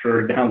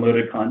manufacturer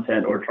downloaded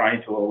content or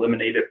trying to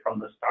eliminate it from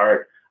the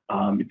start.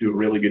 You do a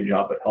really good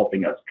job of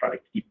helping us try to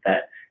keep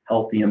that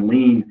healthy and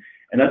lean.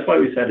 And that's why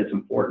we said it's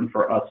important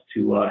for us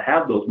to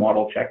have those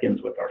model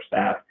check-ins with our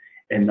staff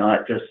and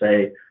not just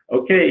say,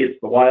 okay, it's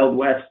the Wild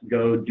West,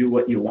 go do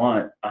what you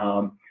want.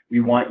 We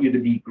want you to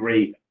be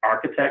great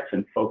architects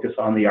and focus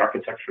on the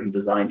architecture and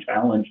design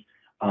challenge,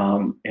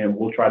 and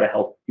we'll try to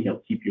help,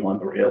 keep you on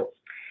the rails.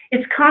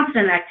 It's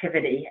constant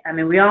activity. I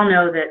mean, we all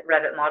know that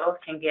Revit models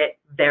can get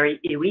very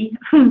ewy,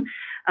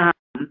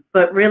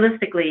 but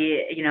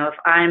realistically, if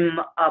I'm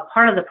a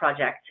part of the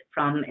project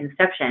from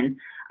inception,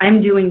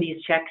 I'm doing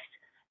these checks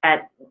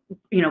at,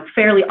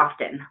 fairly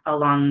often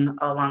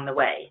along the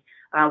way.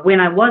 When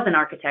I was an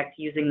architect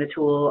using the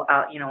tool,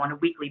 on a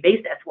weekly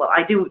basis, well,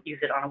 I do use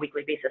it on a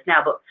weekly basis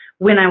now, but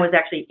when I was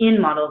actually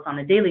in models on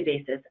a daily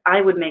basis,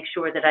 I would make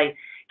sure that I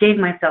gave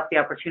myself the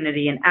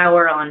opportunity, an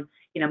hour on,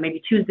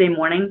 maybe Tuesday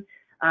morning,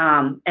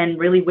 and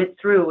really went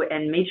through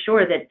and made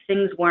sure that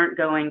things weren't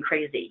going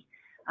crazy.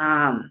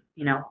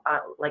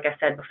 Like I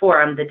said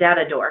before, I'm the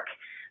data dork,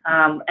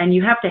 and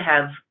you have to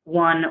have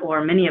one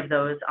or many of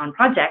those on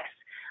projects.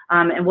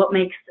 And what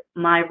makes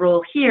my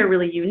role here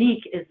really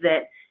unique is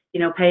that,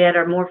 Payette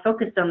are more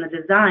focused on the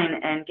design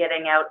and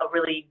getting out a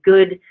really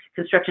good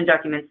construction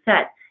document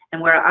set.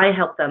 And where I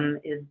help them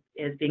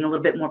is being a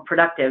little bit more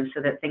productive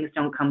so that things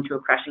don't come to a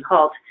crashing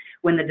halt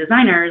when the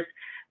designers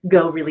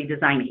go really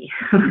designy.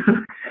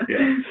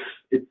 Yeah,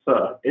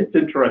 it's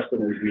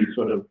interesting as we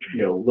sort of,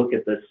 look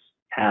at this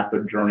path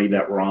or journey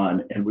that we're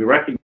on, and we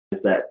recognize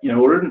that,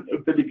 we're in a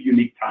bit of a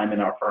unique time in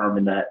our firm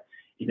in that,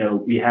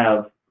 we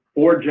have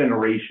 4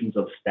 generations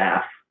of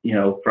staff,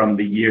 from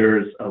the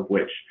years of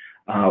which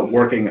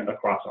working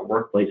across our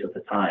workplace at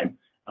the time,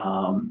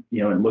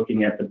 and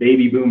looking at the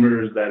baby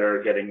boomers that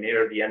are getting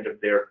near the end of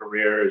their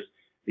careers,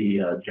 the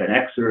Gen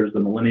Xers, the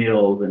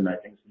millennials, and I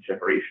think the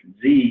Generation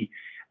Z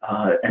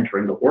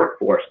entering the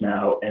workforce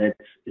now. And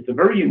it's a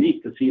very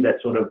unique to see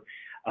that sort of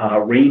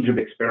range of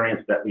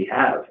experience that we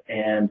have.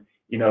 And,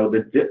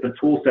 the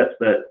tool sets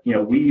that,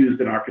 we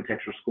used in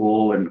architecture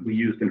school and we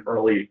used in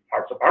early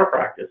parts of our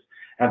practice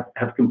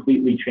have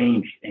completely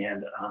changed.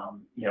 And,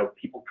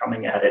 people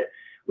coming at it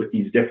with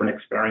these different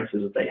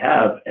experiences that they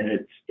have. And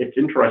it's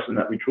interesting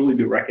that we truly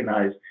do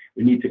recognize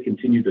we need to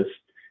continue to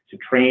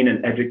train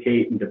and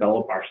educate and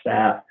develop our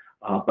staff,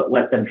 but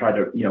let them try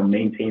to,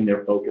 maintain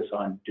their focus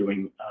on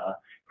doing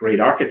great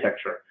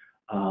architecture.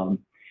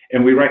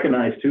 And we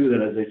recognize too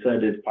that, as I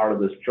said, it's part of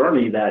this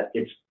journey that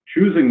it's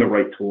choosing the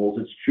right tools,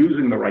 it's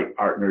choosing the right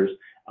partners.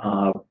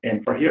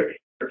 And for here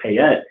at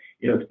Payette,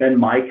 it's been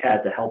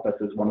myCADD to help us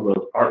as one of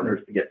those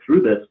partners to get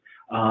through this.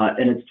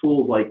 And it's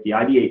tools like the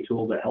Ideate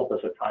tool that help us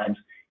at times,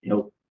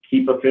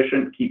 keep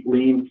efficient, keep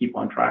lean, keep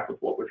on track with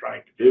what we're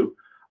trying to do.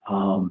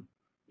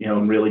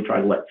 And really try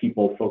to let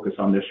people focus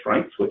on their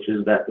strengths, which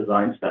is that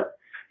design step.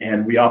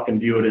 And we often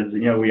view it as,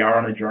 we are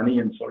on a journey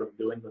and sort of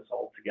doing this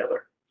all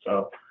together.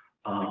 So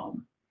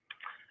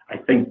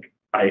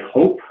I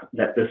hope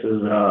that this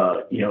is,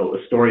 a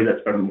story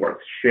that's been worth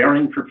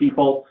sharing for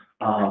people.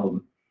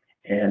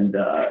 And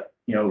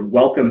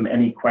welcome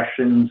any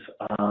questions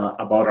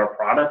about our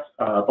products,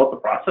 about the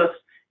process,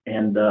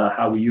 and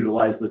how we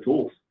utilize the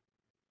tools.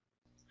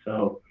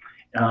 So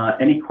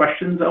any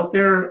questions out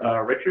there?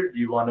 Richard, do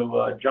you want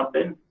to jump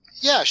in?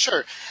 Yeah,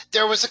 sure.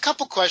 There was a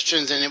couple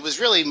questions, and it was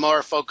really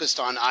more focused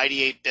on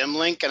Ideate BIM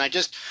Link. And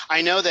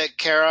I know that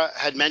Cara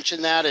had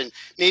mentioned that, and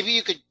maybe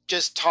you could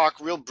just talk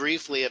real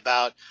briefly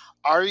about,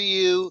 are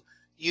you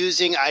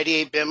using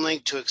Ideate BIM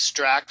Link to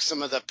extract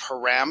some of the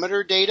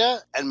parameter data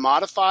and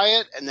modify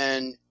it, and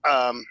then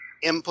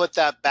input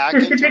that back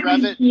into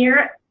Revit?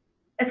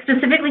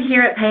 Specifically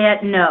here at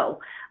Payette, no,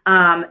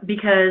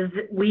 because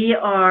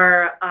we're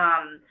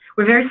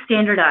very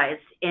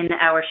standardized in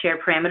our shared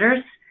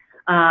parameters.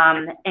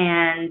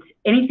 And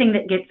anything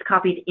that gets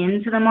copied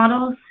into the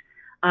models,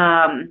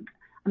 I'm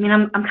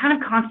kind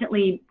of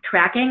constantly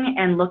tracking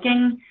and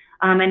looking,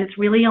 and it's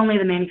really only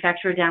the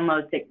manufacturer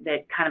downloads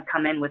that kind of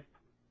come in with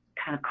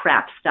kind of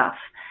crap stuff.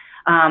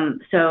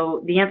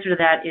 So the answer to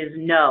that is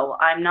no.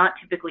 I'm not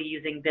typically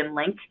using BIM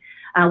Link.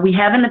 We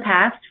have in the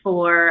past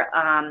for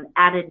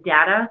added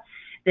data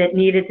that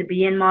needed to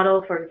be in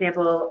model. For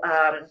example,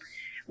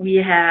 we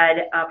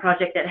had a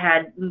project that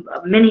had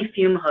many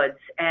fume hoods,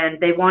 and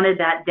they wanted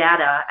that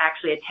data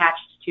actually attached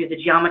to the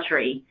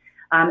geometry.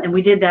 And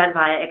we did that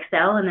via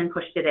Excel and then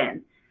pushed it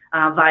in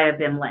via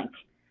BIM Link.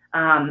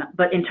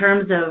 But in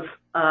terms of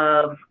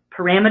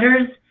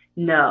parameters,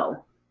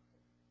 no.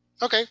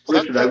 Okay.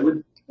 Well,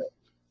 Richard,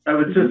 I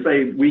would just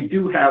say we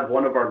do have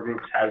one of our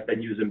groups has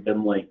been using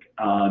BIM Link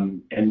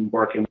and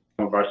working with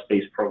some of our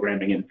space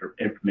programming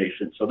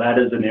information. So that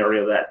is an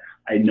area that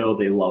I know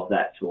they love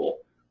that tool.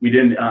 We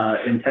didn't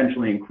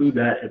intentionally include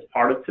that as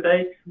part of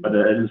today, but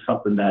it is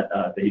something that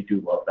they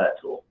do love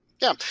that tool.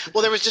 Yeah.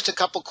 Well, there was just a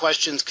couple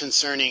questions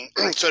concerning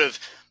sort of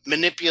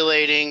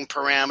manipulating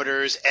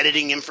parameters,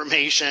 editing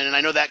information, and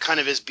I know that kind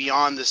of is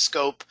beyond the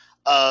scope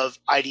of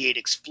Ideate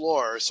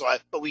Explorer.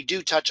 But we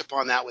do touch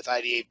upon that with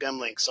Ideate BIM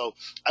Link. So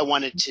I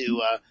wanted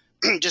to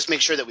just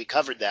make sure that we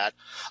covered that.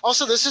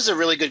 Also, this is a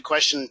really good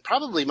question,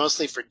 probably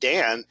mostly for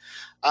Dan.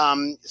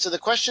 So the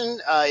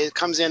question it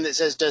comes in that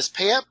says, does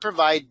Payette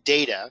provide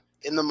data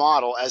in the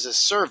model as a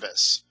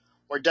service,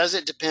 or does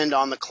it depend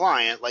on the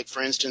client? Like,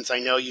 for instance, I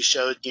know you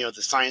showed, the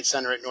Science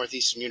Center at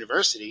Northeastern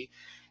University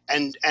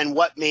and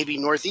what maybe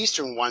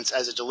Northeastern wants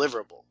as a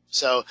deliverable.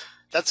 So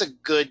that's a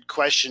good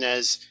question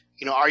as,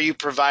 are you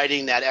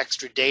providing that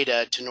extra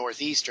data to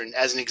Northeastern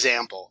as an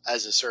example,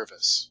 as a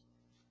service?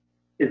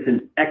 It's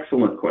an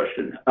excellent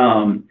question.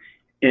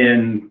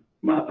 And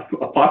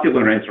a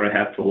popular answer I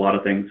have to a lot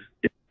of things,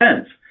 it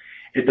depends.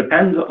 It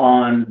depends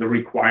on the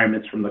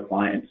requirements from the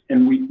clients.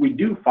 And we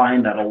do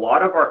find that a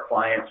lot of our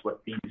clients with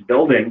these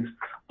buildings,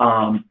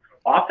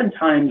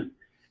 oftentimes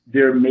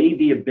there may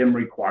be a BIM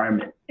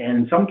requirement. And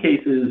in some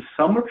cases,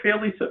 some are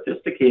fairly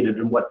sophisticated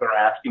in what they're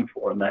asking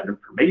for in that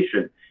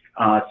information.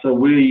 So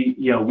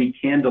we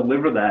can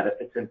deliver that if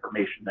it's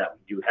information that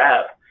we do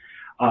have.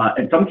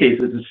 In some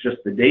cases, it's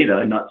just the data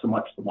and not so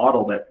much the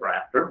model that we're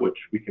after, which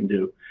we can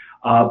do.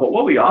 But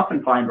what we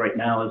often find right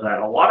now is that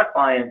a lot of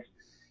clients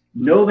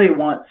know they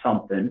want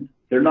something.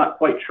 They're not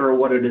quite sure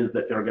what it is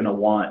that they're going to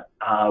want.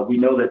 We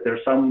know that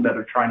there's some that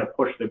are trying to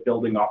push their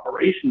building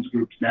operations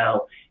groups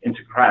now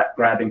into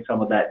grabbing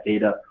some of that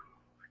data.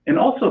 And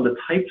also the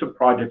types of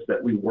projects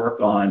that we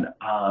work on,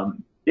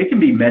 it can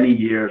be many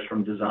years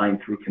from design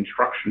through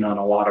construction on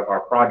a lot of our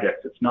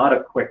projects. It's not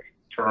a quick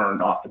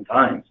turn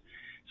oftentimes.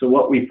 So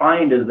what we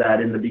find is that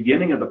in the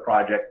beginning of the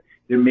project,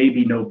 there may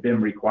be no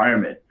BIM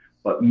requirement,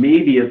 but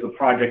maybe as the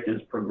project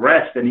is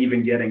progressed and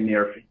even getting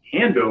near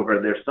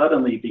handover, there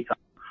suddenly becomes,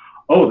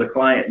 oh, the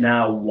client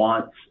now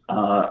wants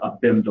a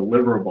BIM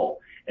deliverable.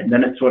 And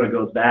then it sort of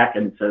goes back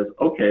and says,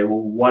 okay,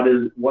 well, what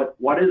is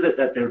it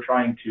that they're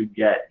trying to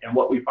get? And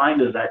what we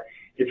find is that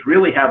it's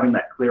really having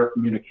that clear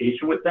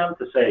communication with them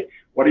to say,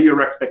 what are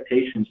your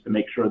expectations to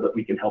make sure that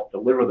we can help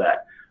deliver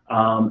that?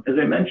 As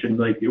I mentioned,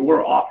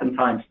 we're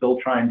oftentimes still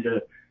trying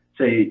to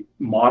say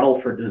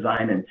model for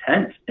design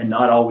intent and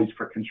not always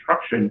for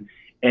construction.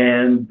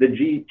 And the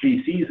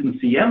GCs and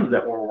CMs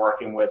that we're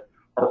working with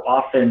are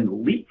often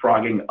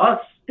leapfrogging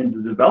us in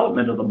the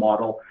development of the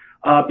model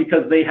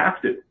because they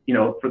have to.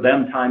 For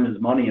them, time is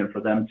money, and for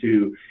them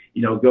to,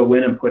 go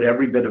in and put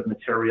every bit of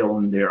material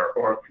in there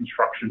or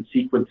construction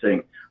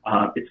sequencing,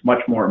 it's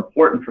much more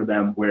important for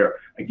them. Where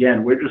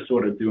again, we're just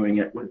sort of doing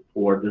it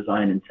for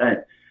design intent.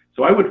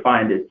 So I would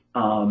find it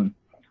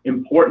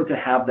important to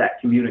have that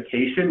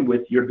communication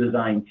with your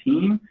design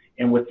team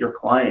and with your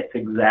client to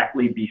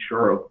exactly be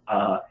sure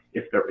of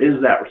if there is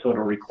that sort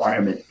of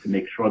requirement to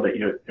make sure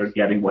that they're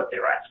getting what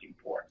they're asking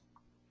for.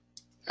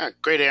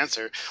 Great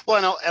answer.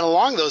 Well, and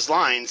along those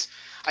lines,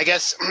 I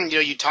guess,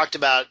 you talked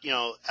about,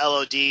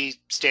 LOD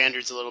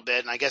standards a little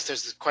bit, and I guess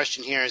there's the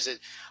question here is that,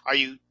 are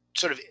you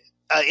sort of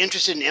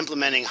interested in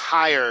implementing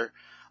higher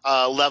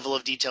level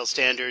of detail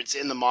standards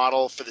in the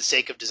model for the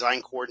sake of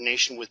design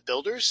coordination with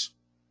builders?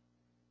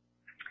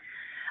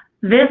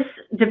 This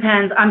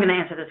depends. I'm going to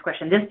answer this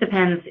question. This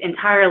depends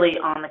entirely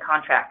on the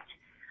contract.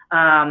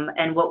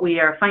 And what we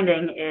are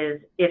finding is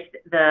if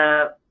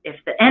the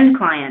end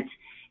client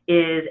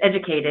is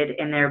educated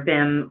in their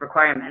BIM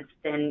requirements,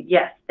 then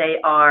yes, they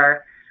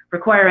are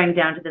requiring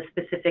down to the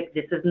specific,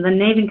 this is the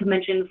naming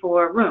convention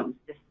for rooms,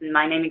 this is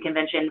my naming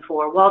convention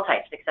for wall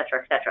types, et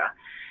cetera, et cetera.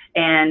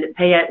 And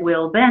Payette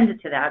will bend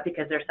to that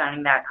because they're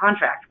signing that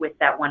contract with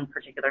that one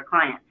particular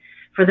client.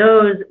 For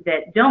those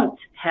that don't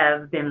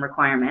have BIM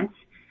requirements,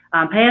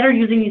 Payette are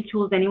using these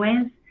tools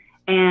anyways,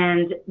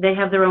 and they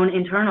have their own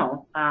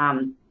internal,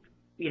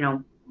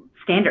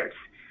 standards,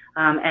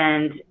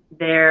 and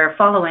they're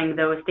following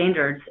those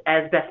standards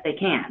as best they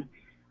can.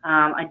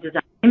 I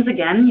design teams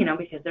again,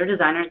 because they're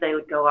designers, they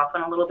would go off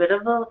on a little bit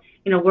of a,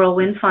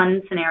 whirlwind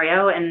fun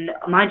scenario, and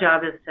my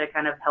job is to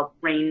kind of help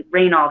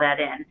rein all that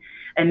in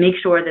and make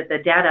sure that the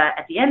data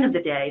at the end of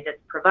the day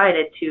that's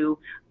provided to,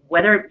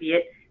 whether it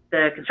be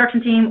the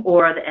construction team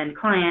or the end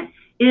client,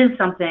 is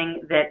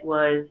something that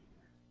was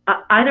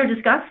either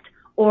discussed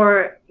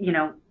or,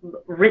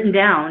 written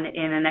down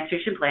in an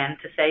execution plan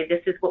to say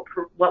this is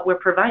what we're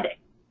providing.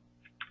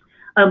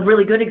 A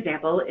really good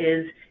example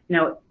is,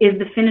 is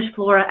the finished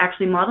floor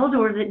actually modeled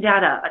or is it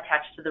data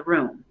attached to the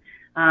room?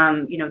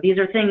 These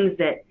are things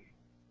that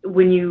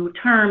when you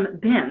term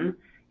BIM,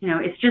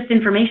 it's just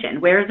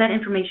information. Where is that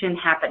information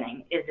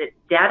happening? Is it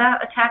data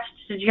attached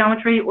to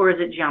geometry or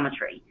is it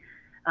geometry?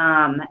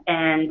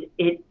 And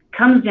it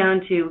comes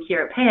down to,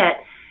 here at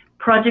Payette,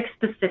 project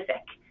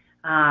specific.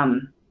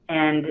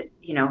 And,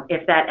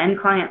 if that end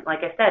client, like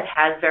I said,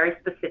 has very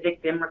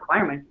specific BIM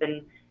requirements,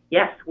 then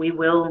yes, we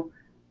will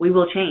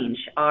change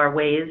our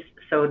ways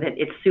so that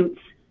it suits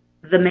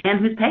the man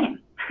who's paying.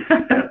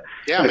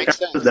 Yeah, makes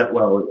sense. That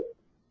well,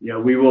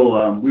 we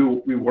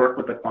work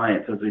with the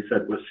clients. As I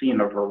said, we're seeing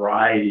a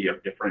variety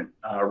of different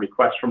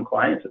requests from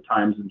clients at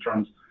times in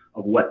terms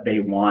of what they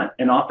want.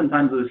 And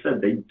oftentimes, as I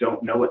said, they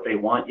don't know what they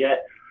want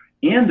yet.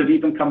 And they've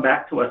even come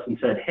back to us and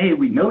said, hey,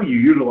 we know you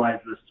utilize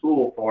this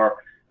tool for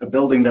a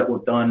building that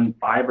was done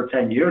 5 or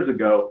 10 years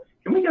ago.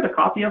 Can we get a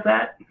copy of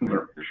that?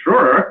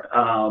 Sure.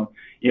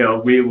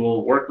 We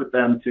will work with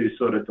them to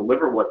sort of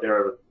deliver what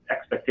their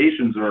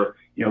expectations are,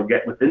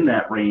 get within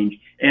that range.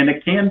 And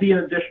it can be an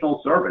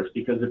additional service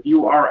because if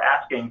you are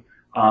asking,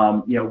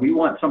 we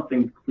want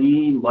something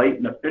clean, light,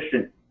 and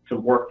efficient to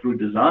work through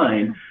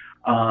design.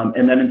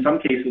 And then in some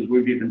cases,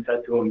 we've even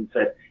said to them,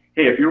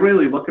 hey, if you're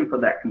really looking for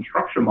that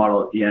construction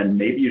model at the end,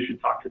 maybe you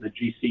should talk to the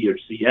GC or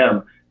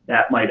CM.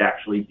 That might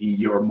actually be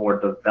your more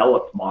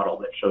developed model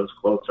that shows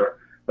closer.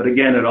 But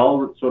again, it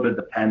all sort of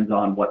depends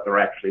on what they're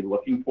actually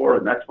looking for.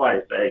 And that's why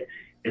I say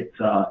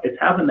it's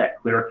having that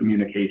clear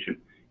communication.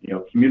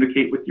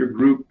 Communicate with your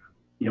group,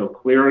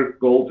 clear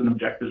goals and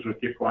objectives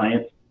with your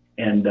clients,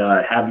 and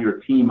have your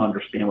team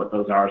understand what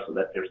those are so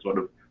that they're sort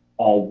of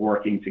all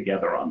working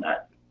together on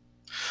that.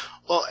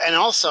 Well, and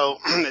also,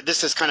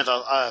 this is kind of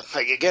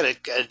an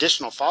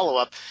additional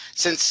follow-up,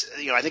 since,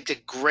 I think the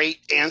great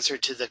answer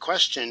to the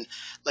question,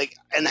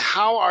 and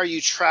how are you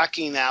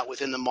tracking that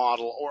within the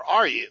model, or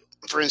are you?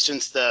 For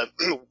instance,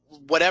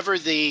 whatever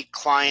the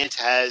client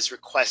has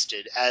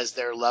requested as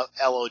their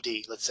LOD,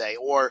 let's say,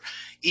 or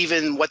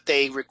even what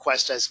they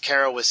request, as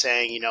Cara was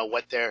saying,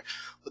 what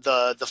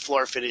the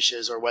floor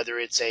finishes, or whether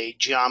it's a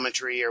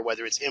geometry or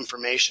whether it's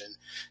information.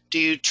 Do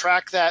you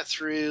track that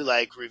through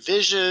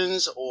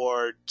revisions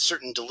or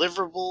certain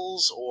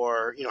deliverables,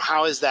 or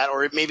how is that?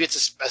 Or maybe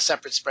it's a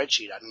separate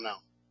spreadsheet. I don't know.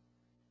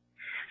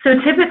 So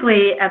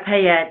typically at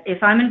Payette,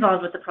 if I'm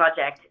involved with the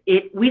project,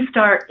 we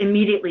start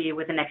immediately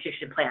with an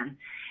execution plan.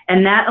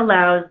 And that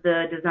allows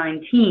the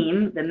design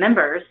team, the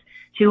members,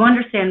 to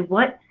understand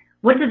what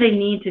do they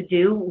need to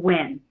do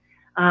when.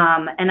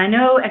 And I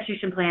know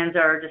execution plans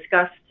are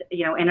discussed,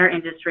 in our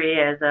industry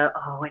as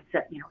it's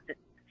a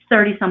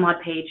 30 some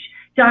odd page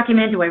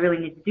document. Do I really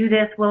need to do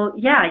this? Well,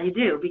 yeah, you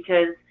do,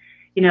 because,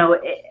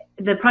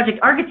 the project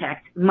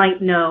architect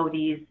might know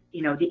these,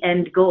 the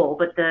end goal,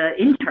 but the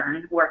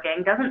intern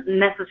working doesn't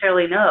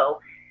necessarily know,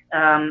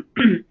 I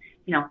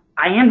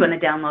am going to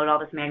download all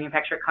this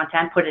manufacturer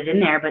content, put it in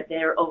there, but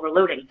they're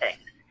overloading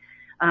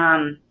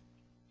things.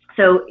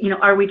 So,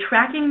 are we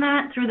tracking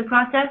that through the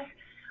process?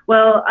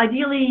 Well,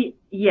 ideally,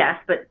 yes,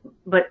 but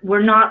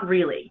we're not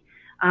really.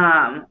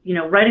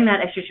 Writing that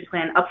execution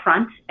plan up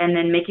front and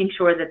then making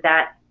sure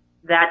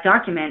that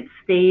document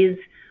stays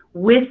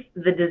with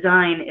the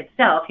design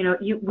itself.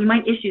 We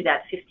might issue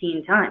that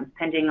 15 times,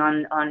 depending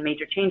on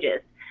major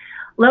changes.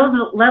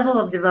 Level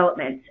of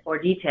development or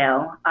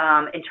detail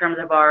in terms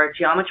of our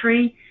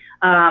geometry,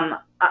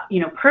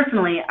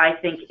 personally, I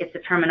think it's a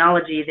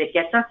terminology that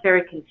gets us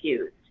very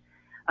confused.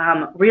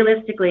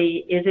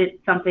 Realistically, is it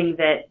something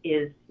that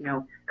is,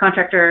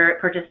 contractor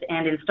purchased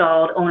and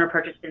installed, owner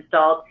purchased,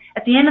 installed?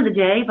 At the end of the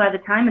day, by the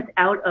time it's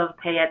out of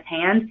Payette's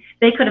hands,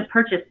 they could have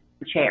purchased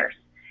chairs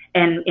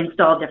and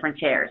installed different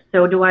chairs.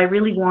 So do I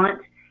really want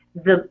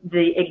the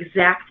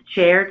exact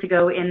chair to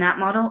go in that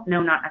model?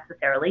 No, not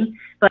necessarily.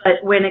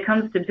 But when it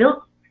comes to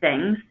built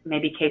things,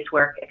 maybe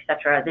casework,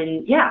 etc.,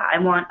 then yeah, I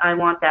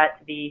want that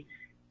to be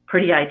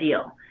pretty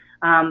ideal.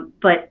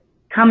 But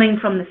coming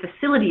from the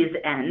facilities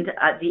end,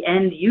 the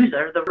end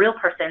user, the real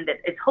person that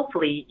is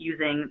hopefully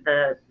using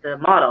the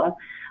model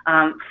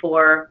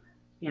for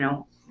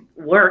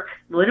work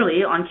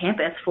literally on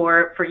campus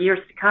for years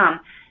to come,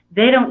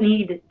 they don't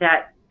need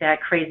that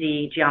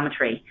crazy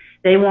geometry.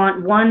 They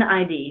want one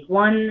ID,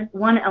 one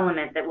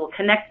element that will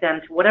connect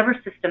them to whatever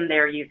system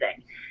they're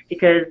using.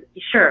 Because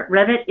sure,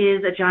 Revit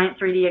is a giant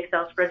 3D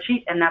Excel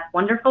spreadsheet, and that's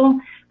wonderful,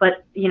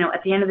 but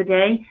at the end of the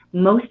day,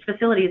 most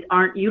facilities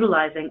aren't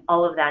utilizing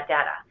all of that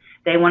data.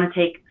 They want to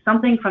take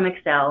something from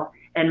Excel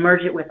and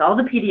merge it with all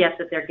the PDFs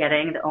that they're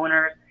getting, the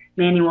owner's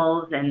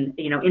manuals and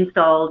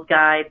installed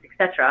guides,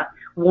 etc.,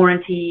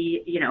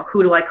 warranty,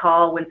 who do I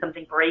call when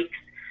something breaks,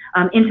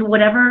 into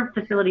whatever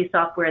facility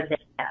software they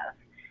have.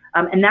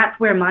 And that's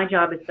where my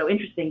job is so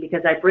interesting,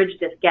 because I bridge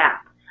this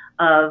gap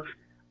of,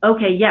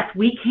 okay, yes,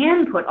 we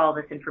can put all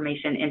this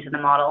information into the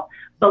model,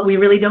 but we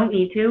really don't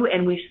need to,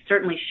 and we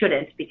certainly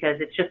shouldn't, because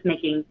it's just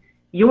making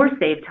your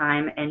save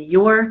time and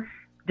your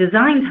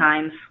design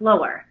time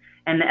slower.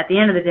 And at the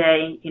end of the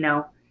day,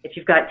 if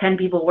you've got 10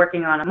 people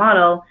working on a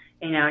model,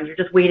 and you're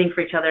just waiting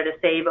for each other to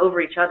save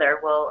over each other,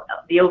 well,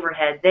 the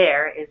overhead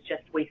there is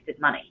just wasted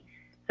money.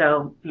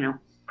 So,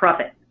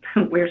 profit.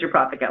 Where's your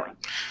profit going?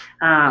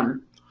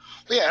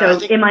 Yeah, so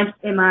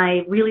am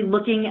I really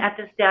looking at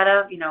this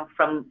data,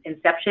 from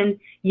inception?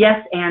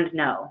 Yes and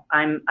no.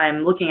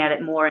 I'm looking at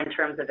it more in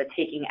terms of a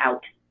taking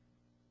out.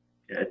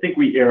 Yeah, I think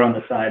we err on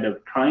the side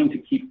of trying to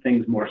keep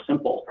things more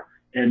simple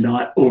and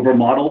not over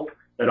model.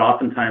 That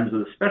oftentimes,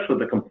 especially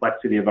the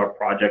complexity of our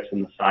projects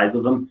and the size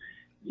of them,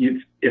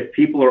 if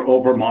people are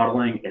over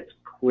modeling, it's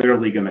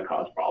clearly going to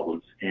cause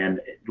problems.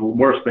 And the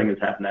worst thing is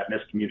having that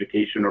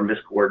miscommunication or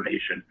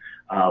miscoordination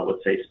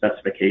with, say,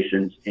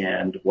 specifications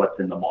and what's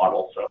in the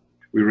model. So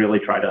we really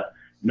try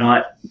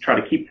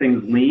to keep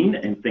things lean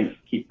and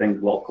keep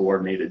things well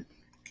coordinated.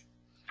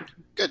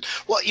 Good.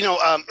 Well,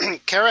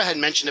 Cara had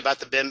mentioned about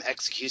the BIM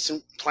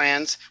execution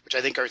plans, which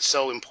I think are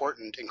so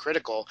important and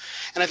critical.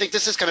 And I think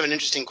this is kind of an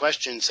interesting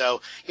question.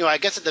 So, I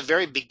guess at the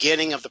very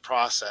beginning of the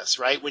process,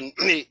 right,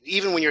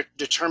 even when you're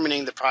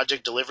determining the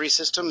project delivery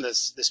system,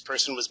 this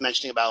person was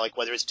mentioning about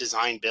whether it's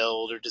design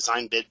build or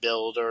design bid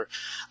build or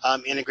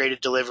integrated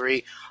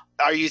delivery.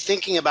 Are you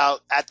thinking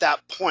about, at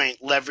that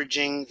point,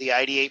 leveraging the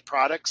Ideate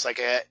products?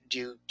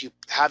 Do you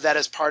have that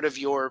as part of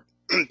your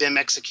BIM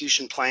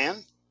execution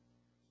plan?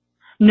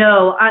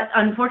 No,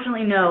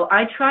 unfortunately, no.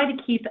 I try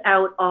to keep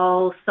out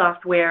all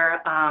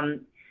software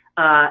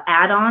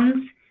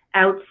add-ons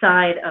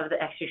outside of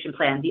the execution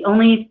plan. The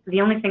only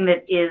thing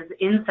that is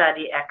inside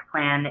the EC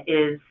plan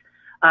is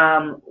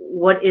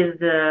what is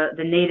the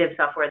native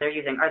software they're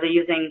using. Are they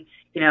using,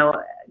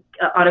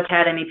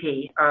 AutoCAD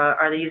MEP?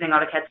 Are they using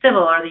AutoCAD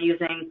Civil? Are they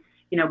using,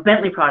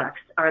 Bentley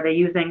products? Are they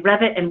using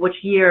Revit, and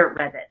which year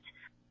Revit?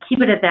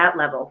 Keep it at that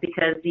level,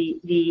 because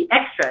the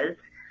extras,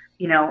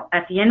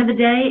 at the end of the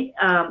day,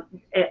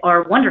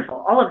 are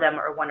wonderful. All of them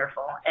are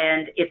wonderful,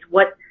 and it's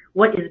what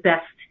is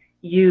best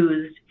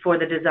used for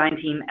the design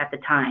team at the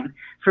time.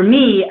 For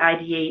me,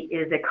 Ideate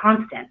is a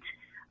constant.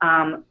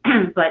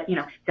 But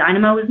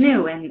Dynamo is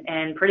new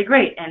and pretty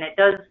great, and it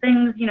does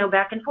things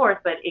back and forth,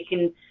 but it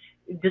can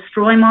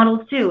destroy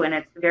models too, and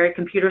it's very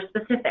computer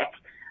specific.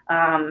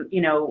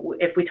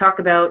 If we talk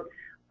about,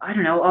 I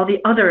don't know, all the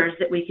others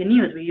that we can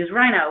use, we use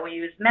Rhino, we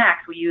use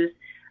Max, we use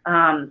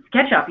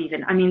SketchUp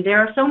even. I mean, there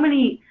are so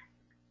many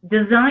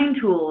design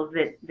tools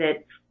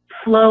that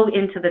flow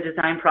into the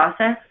design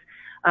process.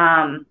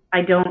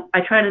 I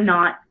try to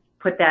not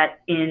put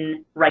that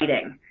in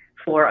writing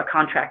for a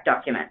contract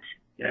document.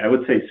 Yeah, I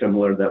would say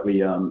similar, that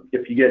we,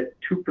 if you get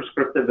too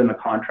prescriptive in a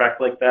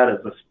contract like that,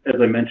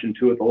 as I mentioned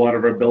too, with a lot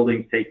of our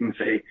buildings taking,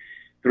 say,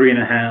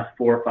 3.5,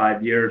 4 or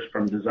 5 years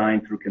from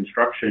design through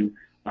construction,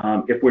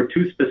 if we're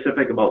too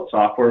specific about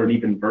software and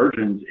even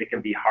versions, it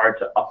can be hard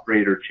to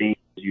upgrade or change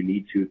as you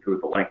need to through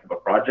the length of a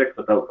project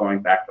without going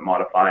back to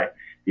modify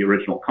the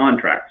original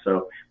contract.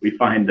 So we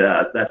find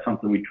that's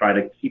something we try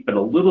to keep it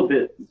a little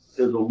bit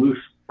as a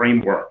loose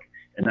framework,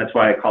 and that's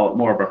why I call it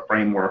more of a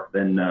framework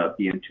than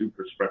being too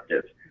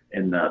prescriptive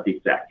in the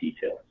exact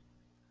details.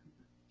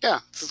 Yeah,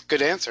 that's a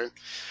good answer.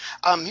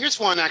 Here's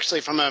one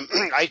actually from an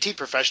IT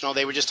professional.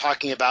 They were just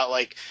talking about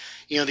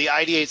the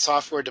Ideate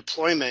software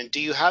deployment. Do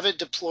you have it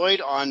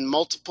deployed on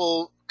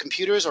multiple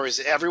computers, or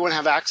does everyone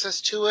have access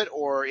to it,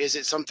 or is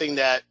it something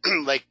that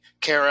like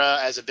Cara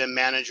as a BIM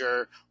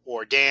manager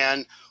or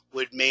Dan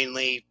would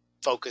mainly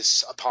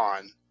focus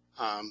upon?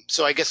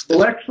 So I guess.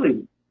 Well,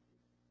 actually,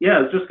 yeah,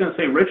 I was just going to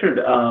say, Richard,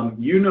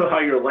 you know how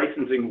your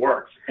licensing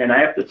works. And I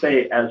have to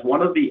say, as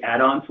one of the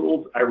add-on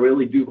tools, I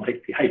really do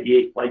like the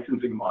Ideate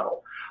licensing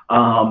model.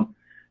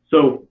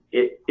 So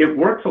it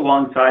works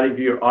alongside of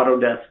your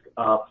Autodesk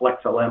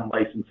FlexLM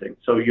licensing.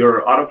 So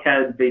your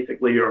AutoCAD,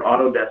 basically your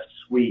Autodesk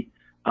suite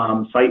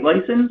site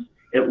license,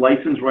 it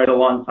licenses right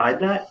alongside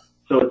that.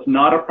 So it's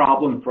not a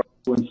problem for us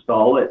to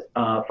install it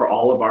for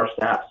all of our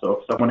staff. So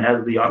if someone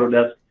has the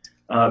Autodesk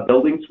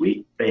building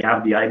suite, they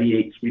have the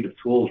Ideate suite of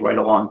tools right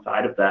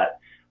alongside of that.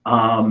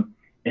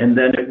 And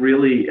then it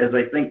really, as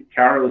I think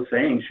Cara was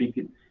saying, she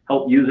could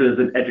help use it as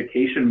an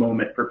education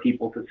moment for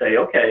people to say,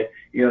 okay,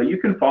 you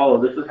can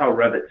follow, this is how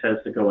Revit says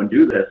to go and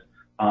do this.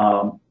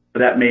 But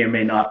that may or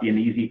may not be an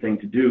easy thing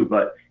to do,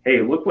 but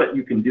hey, look what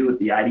you can do with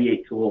the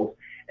Ideate tools.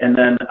 And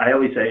then I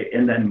always say,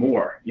 and then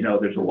more,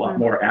 there's a lot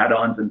more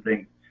add-ons and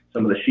things,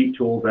 some of the sheet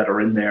tools that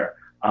are in there.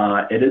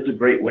 It is a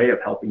great way of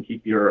helping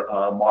keep your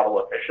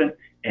model efficient.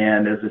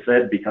 And as I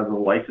said, because of the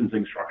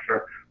licensing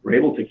structure, we're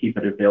able to keep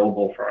it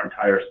available for our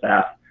entire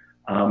staff.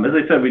 As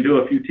I said, we do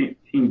a few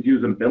teams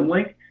using BIM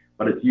Link,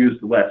 but it's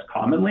used less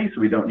commonly,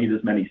 so we don't need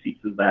as many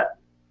seats as that.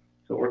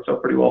 So it works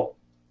out pretty well.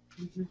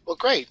 Well,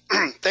 great.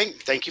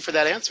 Thank you for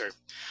that answer.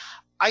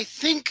 I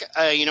think,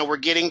 we're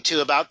getting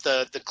to about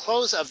the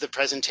close of the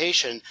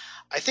presentation.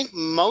 I think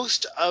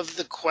most of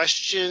the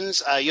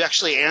questions you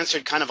actually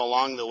answered kind of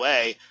along the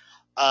way.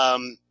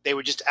 They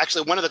were just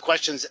actually, one of the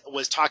questions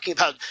was talking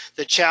about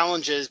the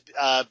challenges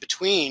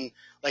between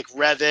like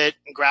Revit,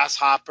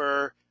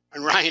 Grasshopper,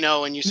 and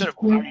Rhino, and you sort of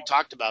already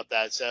talked about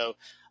that. So,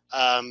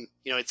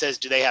 it says,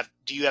 do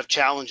you have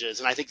challenges?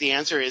 And I think the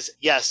answer is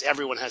yes,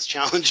 everyone has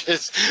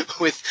challenges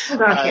with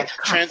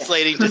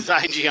translating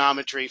design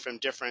geometry from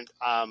different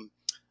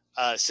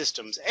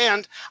systems.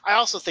 And I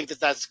also think that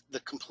that's the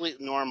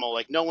complete normal.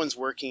 Like, no one's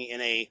working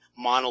in a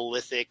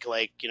monolithic,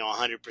 100%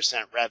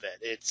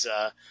 Revit. It's,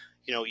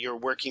 you're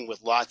working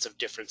with lots of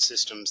different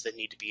systems that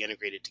need to be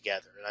integrated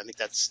together. And I think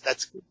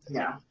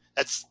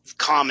that's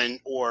common,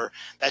 or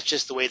that's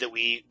just the way that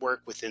we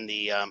work within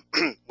the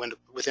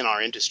within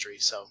our industry.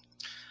 So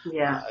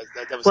yeah,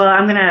 well,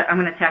 I'm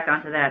gonna tack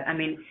onto that. I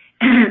mean,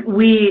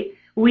 we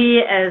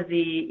as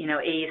the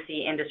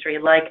AEC industry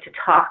like to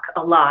talk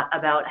a lot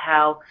about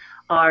how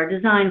our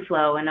design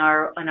flow and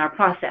our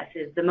process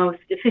is the most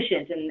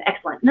efficient and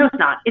excellent. No, it's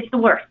not. It's the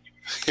worst.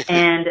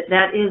 And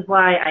that is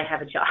why I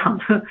have a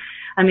job.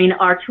 I mean,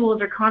 our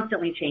tools are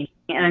constantly changing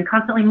and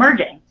constantly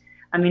merging.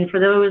 I mean, for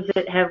those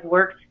that have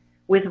worked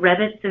with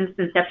Revit since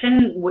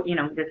inception,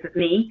 this is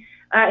me,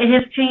 it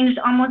has changed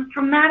almost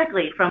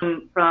dramatically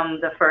from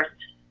the first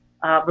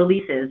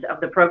releases of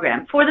the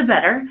program. For the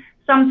better,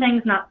 some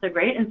things not so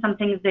great, and some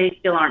things they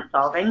still aren't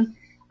solving.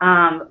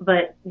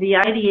 But the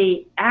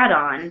Ideate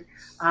add-on,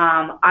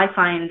 I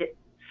find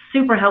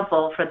super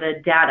helpful for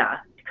the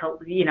data,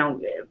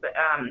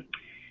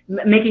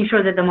 making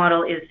sure that the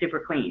model is super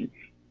clean.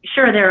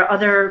 Sure, there are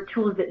other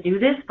tools that do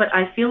this, but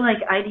I feel like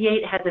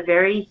Ideate has a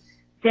very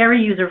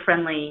very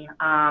user-friendly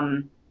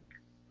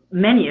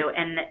menu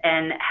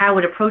and how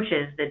it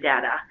approaches the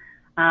data.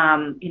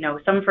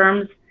 Some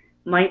firms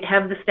might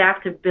have the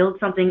staff to build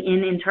something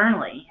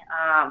internally.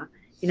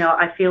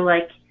 I feel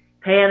like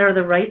Payette are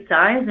the right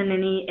size, and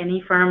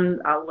any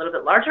firm a little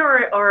bit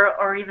larger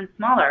or even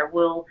smaller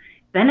will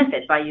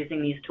benefit by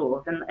using these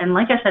tools. And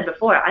like I said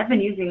before, I've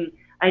been using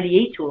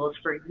Ideate tools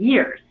for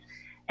years,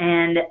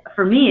 and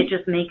for me, it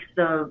just makes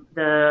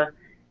the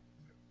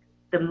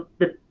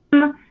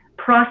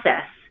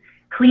process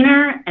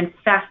cleaner and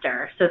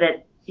faster, so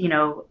that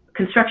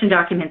construction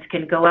documents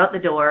can go out the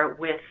door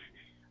with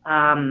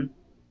a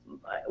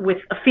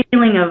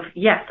feeling of,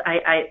 yes,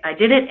 I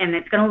did it and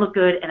it's going to look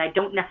good, and I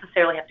don't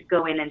necessarily have to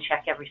go in and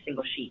check every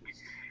single sheet.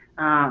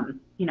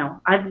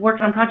 I've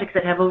worked on projects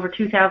that have over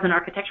 2,000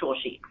 architectural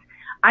sheets.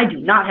 I do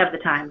not have the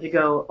time to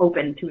go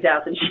open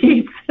 2,000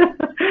 sheets.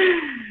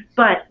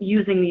 But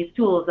using these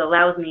tools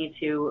allows me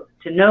to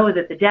know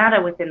that the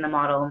data within the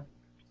model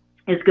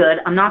is good.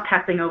 I'm not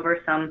passing over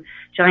some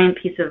giant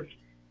piece of,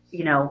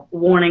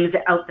 warnings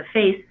out the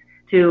face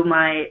to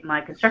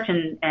my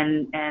construction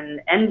and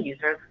end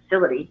user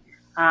facility,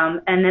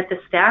 and that the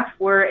staff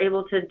were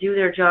able to do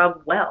their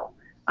job well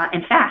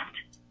and fast.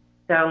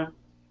 So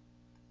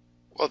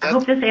I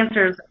hope this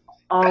answers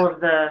all of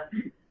the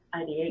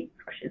Ideate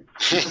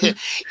questions.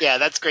 Yeah,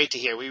 that's great to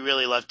hear. We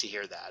really love to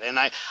hear that. And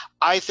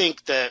I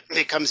think that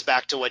it comes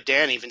back to what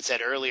Dan even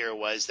said earlier,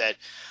 was that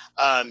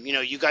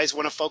you guys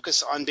want to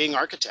focus on being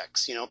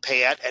architects.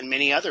 Payette and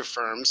many other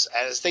firms,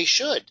 as they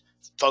should,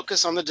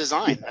 focus on the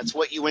design. That's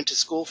what you went to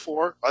school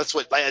for. That's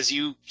what, as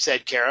you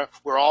said, Cara,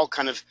 we're all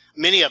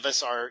many of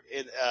us are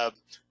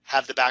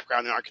have the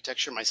background in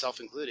architecture, myself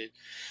included.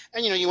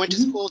 And you went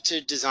to school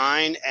to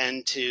design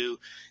and to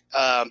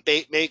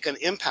make an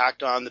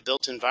impact on the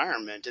built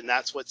environment, and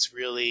that's what's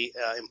really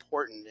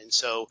important. And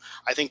so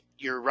I think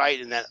you're right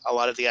in that a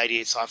lot of the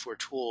Ideate software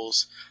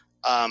tools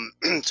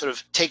sort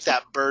of take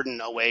that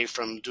burden away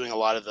from doing a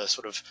lot of the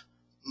sort of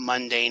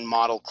mundane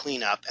model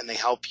cleanup, and they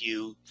help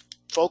you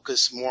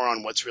focus more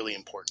on what's really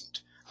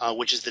important,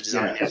 which is the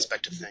design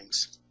aspect of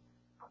things.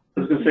 I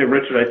was going to say,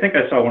 Richard, I think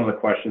I saw one of the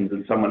questions,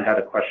 and someone had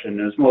a question.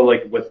 It was more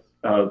like with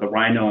the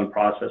Rhino and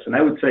process. And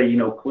I would say,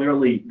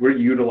 clearly we're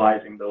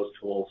utilizing those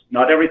tools.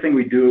 Not everything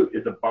we do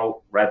is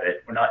about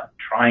Revit. We're not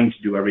trying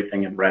to do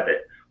everything in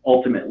Revit.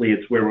 Ultimately,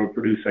 it's where we're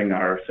producing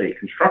our, say,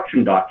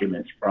 construction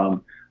documents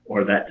from,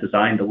 or that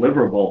design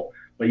deliverable.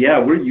 But yeah,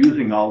 we're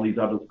using all these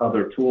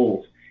other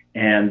tools.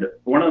 And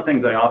one of the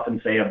things I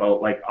often say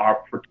about like our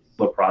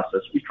particular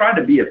process, we try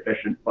to be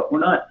efficient, but we're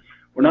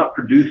not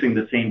producing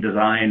the same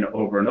design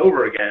over and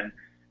over again,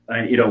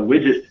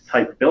 widget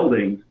type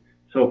buildings.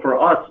 So for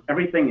us,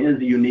 everything is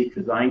a unique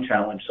design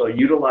challenge. So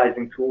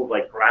utilizing tools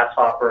like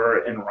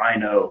Grasshopper and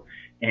Rhino,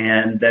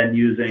 and then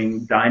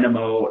using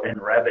Dynamo and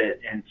Revit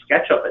and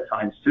SketchUp at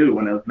times too.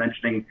 When I was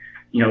mentioning,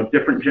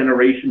 different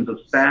generations of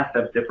staff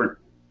have different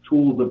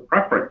tools of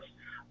preference.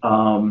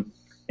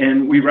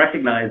 And we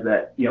recognize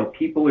that,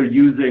 people are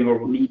using or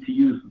will need to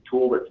use the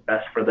tool that's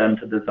best for them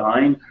to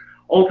design.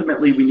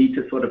 Ultimately, we need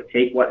to sort of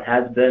take what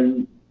has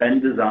been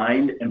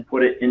designed and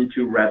put it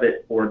into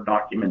Revit for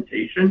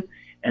documentation.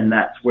 And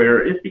that's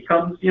where it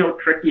becomes,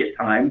 tricky at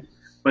times,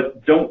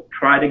 but don't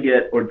try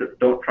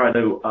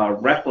to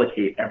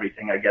replicate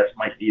everything, I guess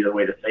might be the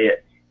way to say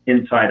it,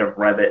 inside of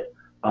Revit,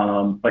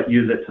 but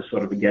use it to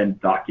sort of, again,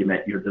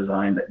 document your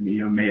design that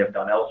you may have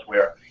done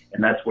elsewhere.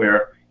 And that's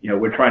where,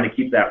 we're trying to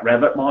keep that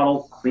Revit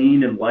model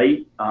clean and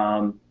light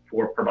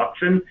for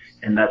production.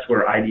 And that's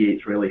where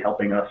Ideate's really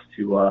helping us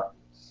to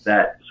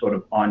that sort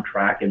of on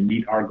track and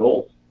meet our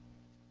goals.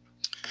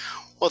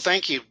 Well,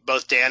 thank you,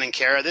 both Dan and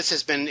Cara. This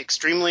has been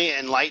extremely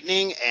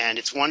enlightening, and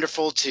it's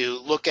wonderful to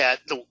look at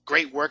the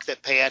great work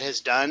that Payette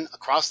has done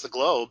across the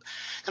globe,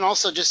 and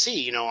also just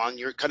see, on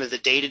your kind of the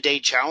day-to-day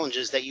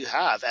challenges that you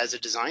have as a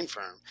design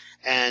firm,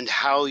 and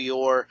how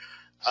you're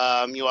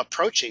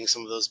approaching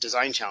some of those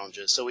design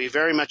challenges. So we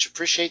very much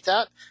appreciate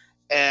that.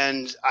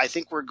 And I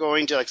think we're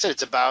going to, like I said,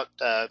 it's about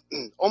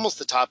almost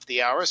the top of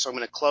the hour, so I'm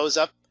going to close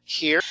up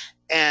here.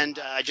 And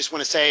I just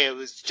want to say it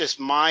was just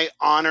my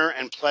honor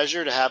and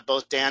pleasure to have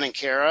both Dan and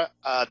Cara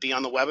be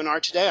on the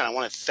webinar today. And I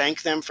want to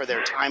thank them for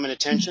their time and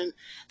attention.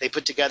 They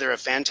put together a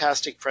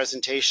fantastic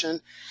presentation,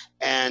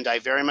 and I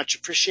very much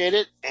appreciate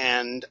it.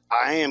 And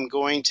I am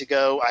going to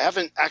go. I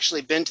haven't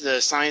actually been to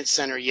the Science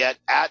Center yet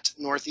at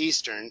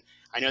Northeastern.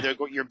 I know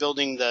you're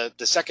building the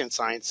second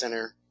Science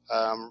Center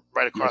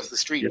right across the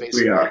street,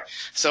 basically. We are.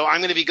 So I'm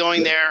going to be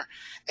going there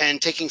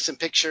and taking some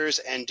pictures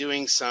and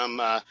doing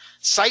some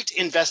site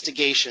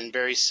investigation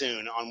very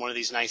soon on one of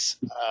these nice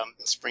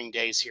spring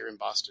days here in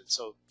Boston.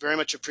 So very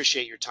much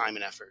appreciate your time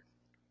and effort.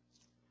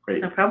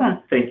 Great. No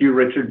problem. Thank you,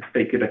 Richard.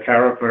 Thank you to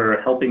Cara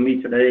for helping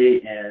me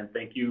today, and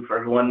thank you for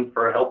everyone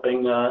for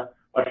helping us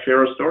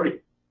share a story.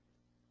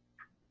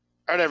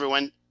 All right,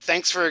 everyone.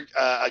 Thanks for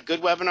a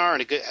good webinar,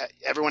 and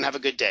everyone have a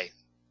good day.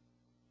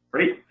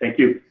 Great. Thank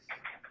you.